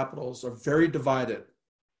state capitals are very divided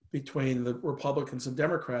between the Republicans and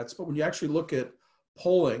Democrats. But when you actually look at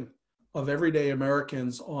polling of everyday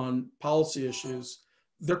Americans on policy issues,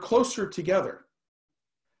 they're closer together.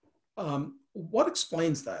 What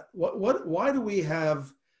explains that? Why do we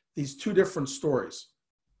have these two different stories?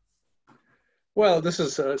 Well, this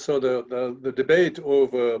is so the debate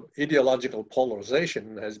over ideological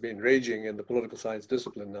polarization has been raging in the political science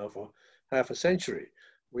discipline now for half a century.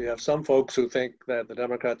 We have some folks who think that the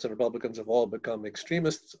Democrats and Republicans have all become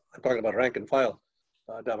extremists. I'm talking about rank and file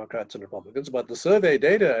Democrats and Republicans, but the survey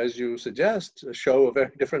data, as you suggest, show a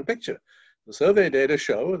very different picture. The survey data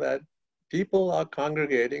show that people are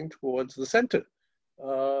congregating towards the center.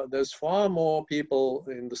 There's far more people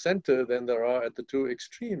in the center than there are at the two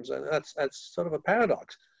extremes, and that's sort of a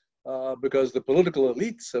paradox, because the political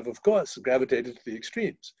elites have, of course, gravitated to the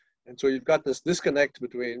extremes. And so you've got this disconnect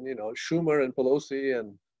between, Schumer and Pelosi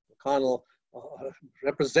and McConnell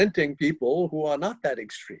representing people who are not that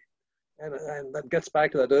extreme. And that gets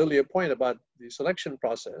back to that earlier point about the selection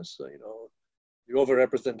process, the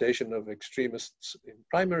overrepresentation of extremists in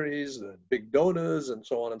primaries, the big donors, and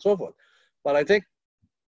so on and so forth. But I think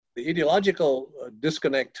the ideological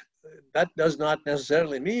disconnect, that does not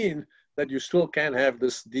necessarily mean that you still can have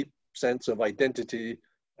this deep sense of identity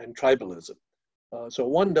and tribalism. So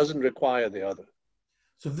one doesn't require the other.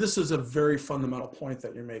 So this is a very fundamental point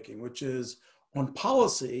that you're making, which is on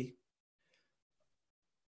policy,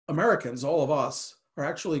 Americans, all of us, are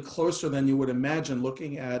actually closer than you would imagine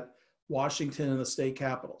looking at Washington and the state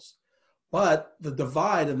capitals. But the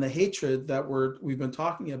divide and the hatred that we've been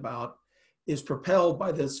talking about is propelled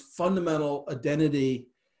by this fundamental identity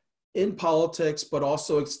in politics, but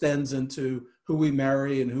also extends into who we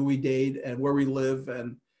marry and who we date and where we live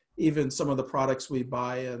and even some of the products we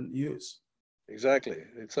buy and use. Exactly.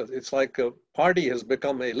 It's like a party has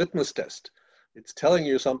become a litmus test. It's telling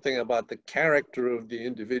you something about the character of the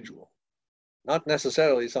individual, not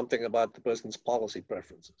necessarily something about the person's policy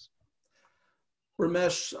preferences.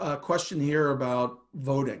 Ramesh, a question here about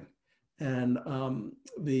voting and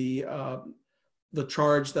the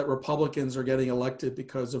charge that Republicans are getting elected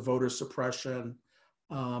because of voter suppression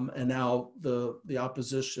and now the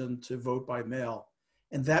opposition to vote by mail.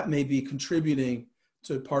 And that may be contributing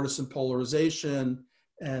to partisan polarization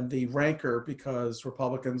and the rancor because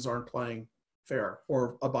Republicans aren't playing fair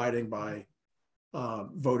or abiding by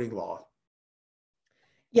voting law.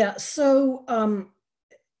 Yeah, so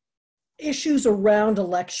issues around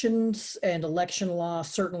elections and election law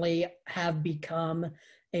certainly have become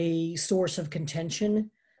a source of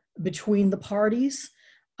contention between the parties.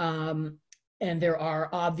 And there are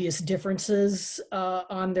obvious differences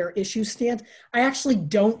on their issue stance. I actually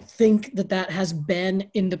don't think that has been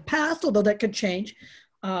in the past, although that could change,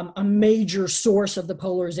 a major source of the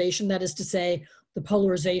polarization. That is to say, the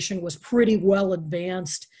polarization was pretty well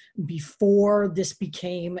advanced before this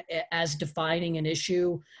became as defining an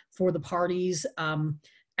issue for the parties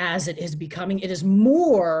as it is becoming. It is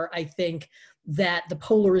more, I think, that the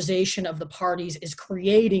polarization of the parties is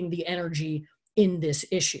creating the energy in this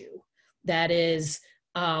issue. That is,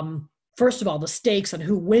 first of all, the stakes on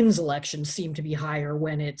who wins elections seem to be higher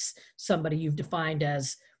when it's somebody you've defined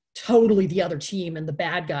as totally the other team and the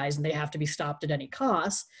bad guys, and they have to be stopped at any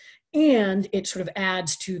cost. And it sort of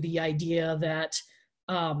adds to the idea that,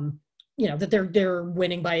 that they're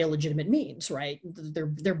winning by illegitimate means, right?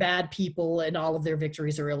 They're bad people, and all of their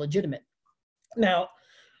victories are illegitimate. Now,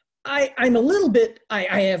 I'm a little bit, I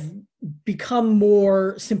have become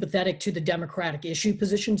more sympathetic to the Democratic issue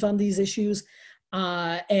positions on these issues.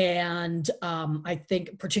 And I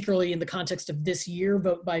think particularly in the context of this year,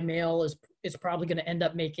 vote by mail is probably going to end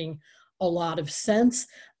up making a lot of sense.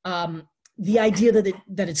 The idea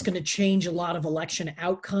that it's going to change a lot of election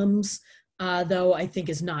outcomes, though, I think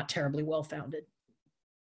is not terribly well founded.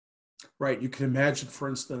 Right. You can imagine, for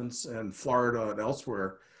instance, in Florida and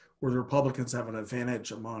elsewhere, where the Republicans have an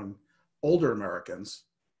advantage among older Americans.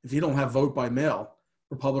 If you don't have vote by mail,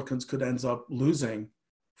 Republicans could end up losing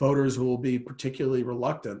voters who will be particularly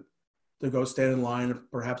reluctant to go stand in line and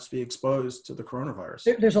perhaps be exposed to the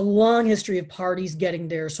coronavirus. There's a long history of parties getting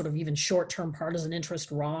their sort of even short-term partisan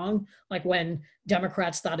interest wrong. Like when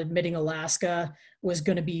Democrats thought admitting Alaska was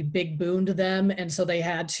going to be a big boon to them. And so they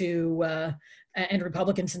had to, and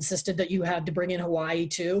Republicans insisted that you had to bring in Hawaii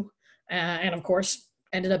too. And of course,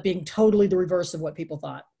 ended up being totally the reverse of what people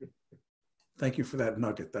thought. Thank you for that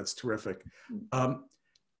nugget. That's terrific.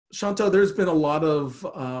 Shanto, there's been a lot of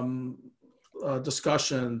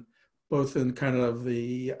discussion, both in kind of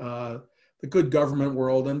the good government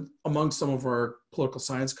world and among some of our political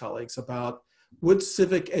science colleagues, about with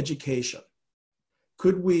civic education,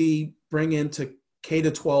 could we bring into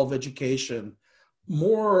K-12 education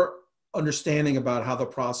more understanding about how the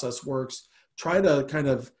process works, try to kind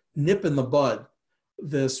of nip in the bud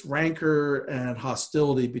this rancor and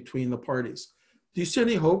hostility between the parties. Do you see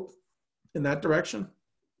any hope in that direction?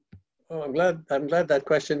 Oh, I'm glad that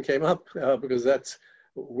question came up because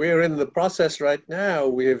we're in the process right now.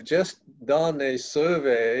 We have just done a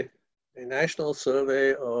survey, a national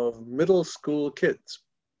survey of middle school kids.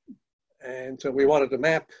 And so we wanted to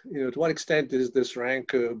map, to what extent is this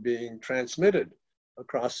rancor being transmitted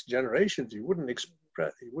across generations? You wouldn't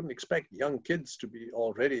expect young kids to be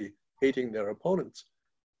already hating their opponents.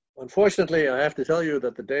 Unfortunately, I have to tell you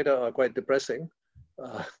that the data are quite depressing.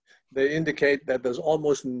 They indicate that there's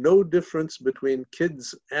almost no difference between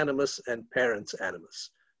kids' animus and parents'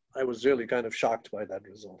 animus. I was really kind of shocked by that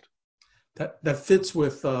result. That fits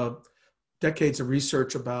with decades of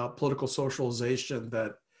research about political socialization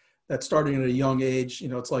that starting at a young age,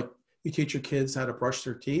 it's like you teach your kids how to brush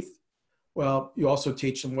their teeth. Well, you also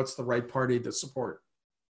teach them what's the right party to support.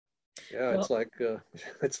 Yeah, well,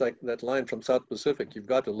 it's like that line from South Pacific. You've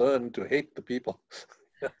got to learn to hate the people.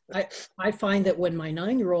 I find that when my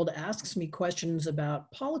 9-year-old asks me questions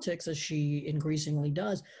about politics, as she increasingly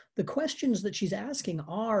does, the questions that she's asking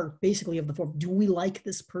are basically of the form: do we like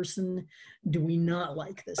this person? Do we not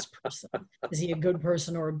like this person? Is he a good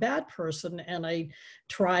person or a bad person? And I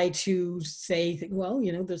try to say, well,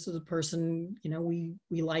 this is a person,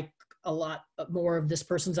 we like a lot more of this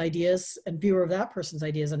person's ideas and fewer of that person's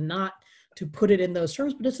ideas, and not to put it in those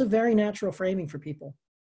terms, but it's a very natural framing for people.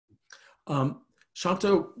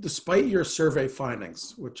 Shanto, despite your survey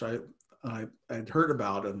findings, which I'd heard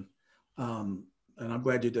about, and I'm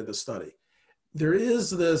glad you did the study, there is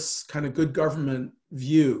this kind of good government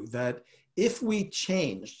view that if we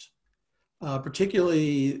changed,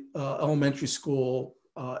 particularly elementary school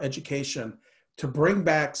education, to bring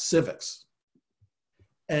back civics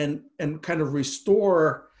and kind of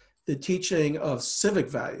restore the teaching of civic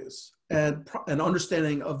values and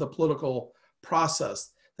understanding of the political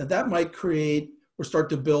process, that might create or start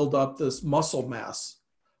to build up this muscle mass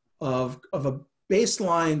of a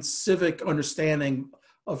baseline civic understanding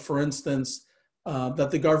of, for instance,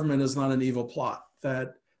 that the government is not an evil plot,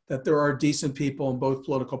 that there are decent people in both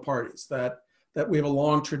political parties, that we have a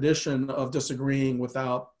long tradition of disagreeing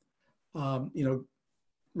without,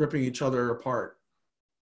 ripping each other apart.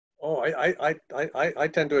 Oh, I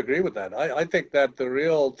tend to agree with that. I think that the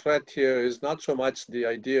real threat here is not so much the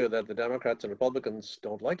idea that the Democrats and Republicans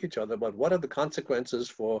don't like each other, but what are the consequences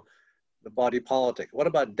for the body politic? What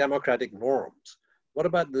about democratic norms? What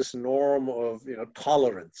about this norm of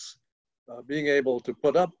tolerance? Being able to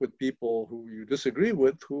put up with people who you disagree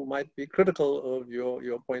with, who might be critical of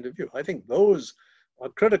your point of view. I think those are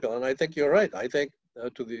critical, and I think you're right. I think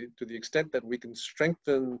to the extent that we can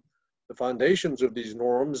strengthen the foundations of these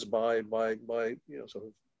norms by sort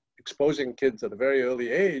of exposing kids at a very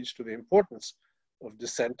early age to the importance of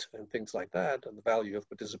dissent and things like that, and the value of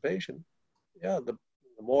participation, the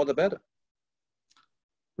more the better.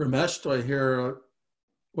 Ramesh, do I hear?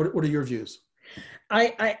 What are your views?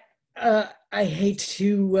 I hate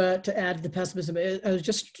to add the pessimism. I was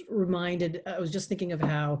just thinking of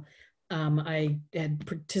how I had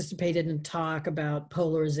participated in a talk about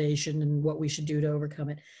polarization and what we should do to overcome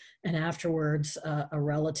it. And afterwards, a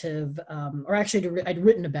relative, or actually I'd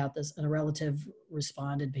written about this, and a relative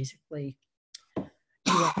responded basically,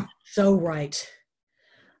 "You are so right.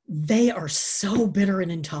 They are so bitter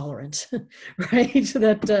and intolerant," right?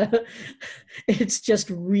 That it's just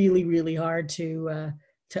really, really hard to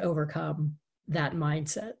overcome that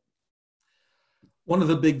mindset. One of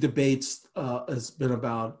the big debates has been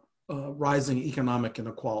about rising economic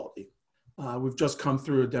inequality. We've just come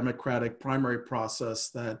through a Democratic primary process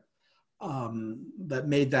that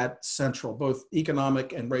made that central, both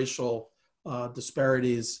economic and racial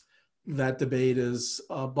disparities. That debate is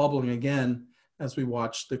bubbling again as we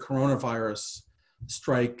watch the coronavirus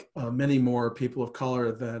strike many more people of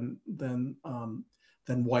color than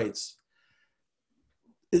whites.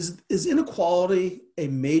 Is inequality a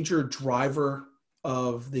major driver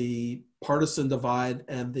of the partisan divide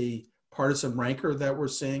and the partisan rancor that we're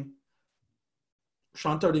seeing?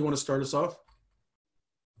 Shanto, do you want to start us off?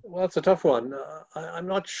 Well, it's a tough one. I'm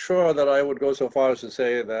not sure that I would go so far as to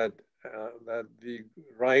say that that the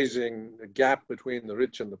rising gap between the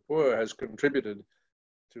rich and the poor has contributed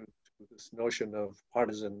to this notion of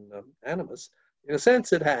partisan animus. In a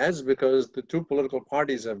sense, it has, because the two political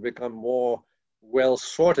parties have become more well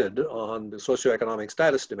sorted on the socioeconomic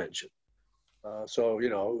status dimension. So, you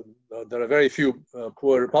know, there are very few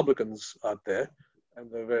poor Republicans out there. And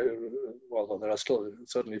well, there are still,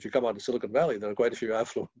 certainly if you come out of Silicon Valley, there are quite a few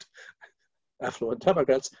affluent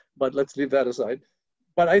Democrats, but let's leave that aside.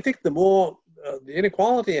 But I think the more, the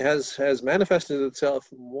inequality has manifested itself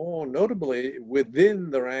more notably within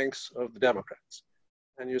the ranks of the Democrats.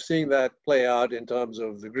 And you're seeing that play out in terms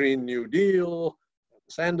of the Green New Deal,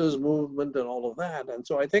 the Sanders movement, and all of that. And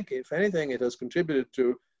so I think, if anything, it has contributed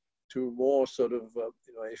to more sort of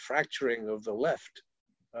you know, a fracturing of the left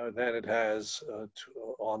than it has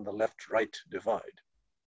on the left-right divide.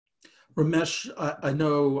 Ramesh, I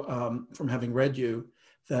know from having read you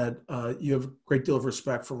that you have a great deal of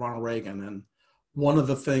respect for Ronald Reagan. And one of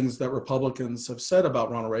the things that Republicans have said about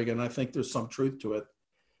Ronald Reagan, and I think there's some truth to it,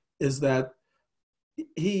 is that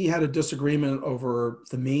he had a disagreement over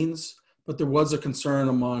the means, but there was a concern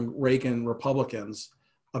among Reagan Republicans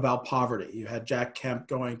about poverty. You had Jack Kemp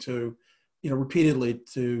going to, you know, repeatedly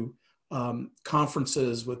to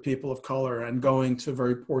conferences with people of color and going to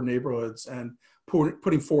very poor neighborhoods and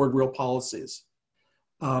putting forward real policies.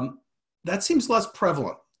 That seems less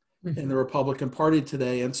prevalent in the Republican Party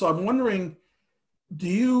today. And so I'm wondering, do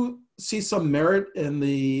you see some merit in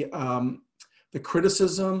the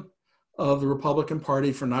criticism of the Republican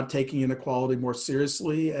Party for not taking inequality more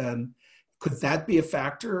seriously? And could that be a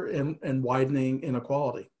factor in widening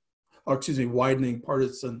inequality? Or excuse me, widening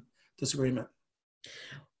partisan disagreement?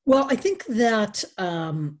 Well, I think that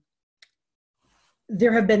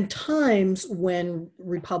there have been times when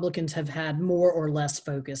Republicans have had more or less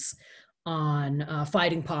focus on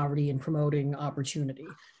fighting poverty and promoting opportunity.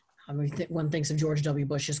 I mean, one thinks of George W.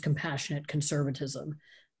 Bush's compassionate conservatism,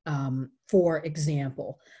 for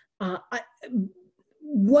example.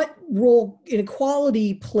 What role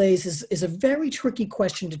inequality plays is a very tricky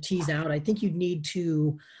question to tease out. I think you'd need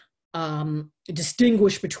to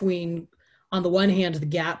distinguish between, on the one hand, the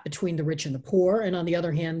gap between the rich and the poor, and on the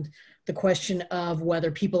other hand, the question of whether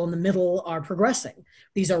people in the middle are progressing.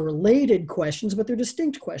 These are related questions, but they're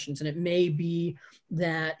distinct questions. And it may be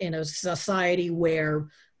that in a society where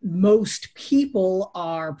most people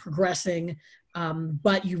are progressing,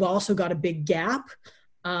 but you've also got a big gap,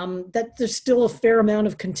 that there's still a fair amount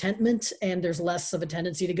of contentment, and there's less of a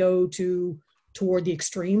tendency to go toward the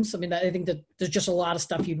extremes. I mean, I think that there's just a lot of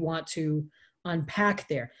stuff you'd want to unpack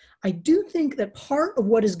there. I do think that part of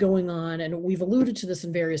what is going on, and we've alluded to this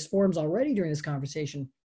in various forums already during this conversation,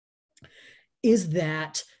 is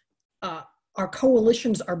that our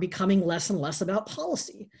coalitions are becoming less and less about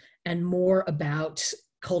policy and more about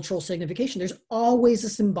cultural signification. There's always a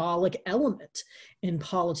symbolic element in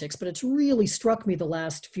politics, but it's really struck me the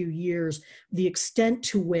last few years, the extent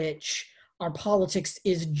to which our politics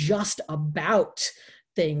is just about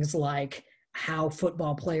things like how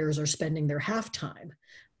football players are spending their halftime,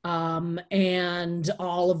 and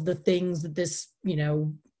all of the things that this, you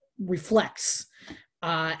know, reflects,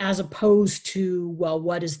 as opposed to, well,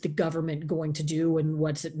 what is the government going to do and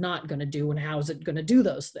what's it not going to do and how is it going to do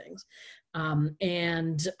those things?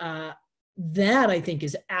 That, I think,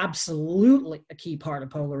 is absolutely a key part of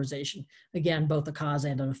polarization. Again, both a cause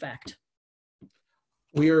and an effect.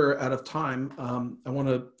 We are out of time. I want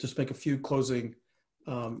to just make a few closing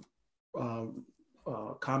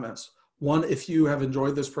comments. One, if you have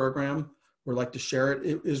enjoyed this program or like to share it,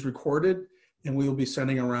 it is recorded. and we will be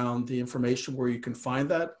sending around the information where you can find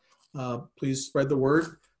that. Please spread the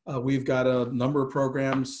word. We've got a number of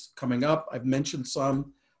programs coming up. I've mentioned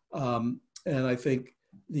some, and I think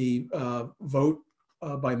the vote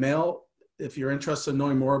by mail, if you're interested in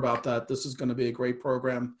knowing more about that, this is going to be a great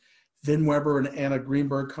program. Vin Weber and Anna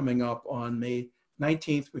Greenberg coming up on May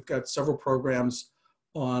 19th. We've got several programs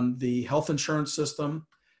on the health insurance system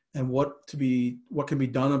and what can be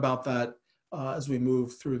done about that as we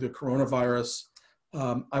move through the coronavirus.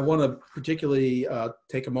 I want to particularly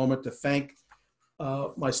take a moment to thank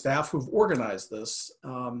my staff who've organized this.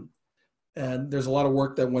 And there's a lot of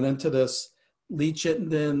work that went into this. Lee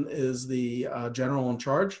Chittenden is the general in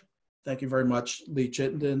charge. Thank you very much, Lee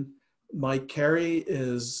Chittenden. Mike Carey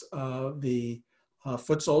is the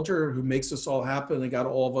foot soldier who makes this all happen and got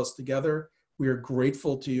all of us together. We are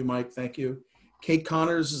grateful to you, Mike. Thank you. Kate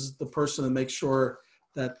Connors is the person that makes sure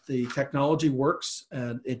that the technology works,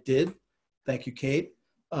 and it did. Thank you, Kate.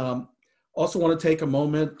 Also want to take a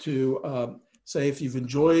moment to say if you've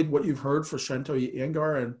enjoyed what you've heard for Shanto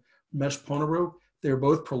Iyengar and Ramesh Ponnuru, they're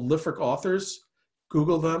both prolific authors.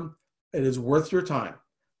 Google them. It is worth your time.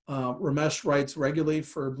 Ramesh writes regularly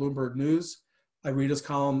for Bloomberg News. I read his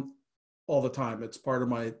column all the time. It's part of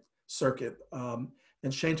my circuit.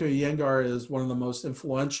 And Shanto Iyengar is one of the most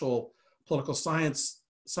influential political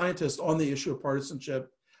scientists on the issue of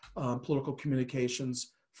partisanship, political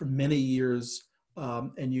communications for many years.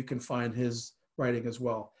 And you can find his writing as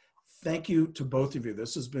well. Thank you to both of you.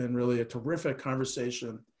 This has been really a terrific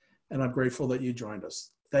conversation, and I'm grateful that you joined us.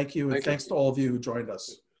 Thank you, and thanks to all of you who joined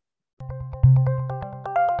us.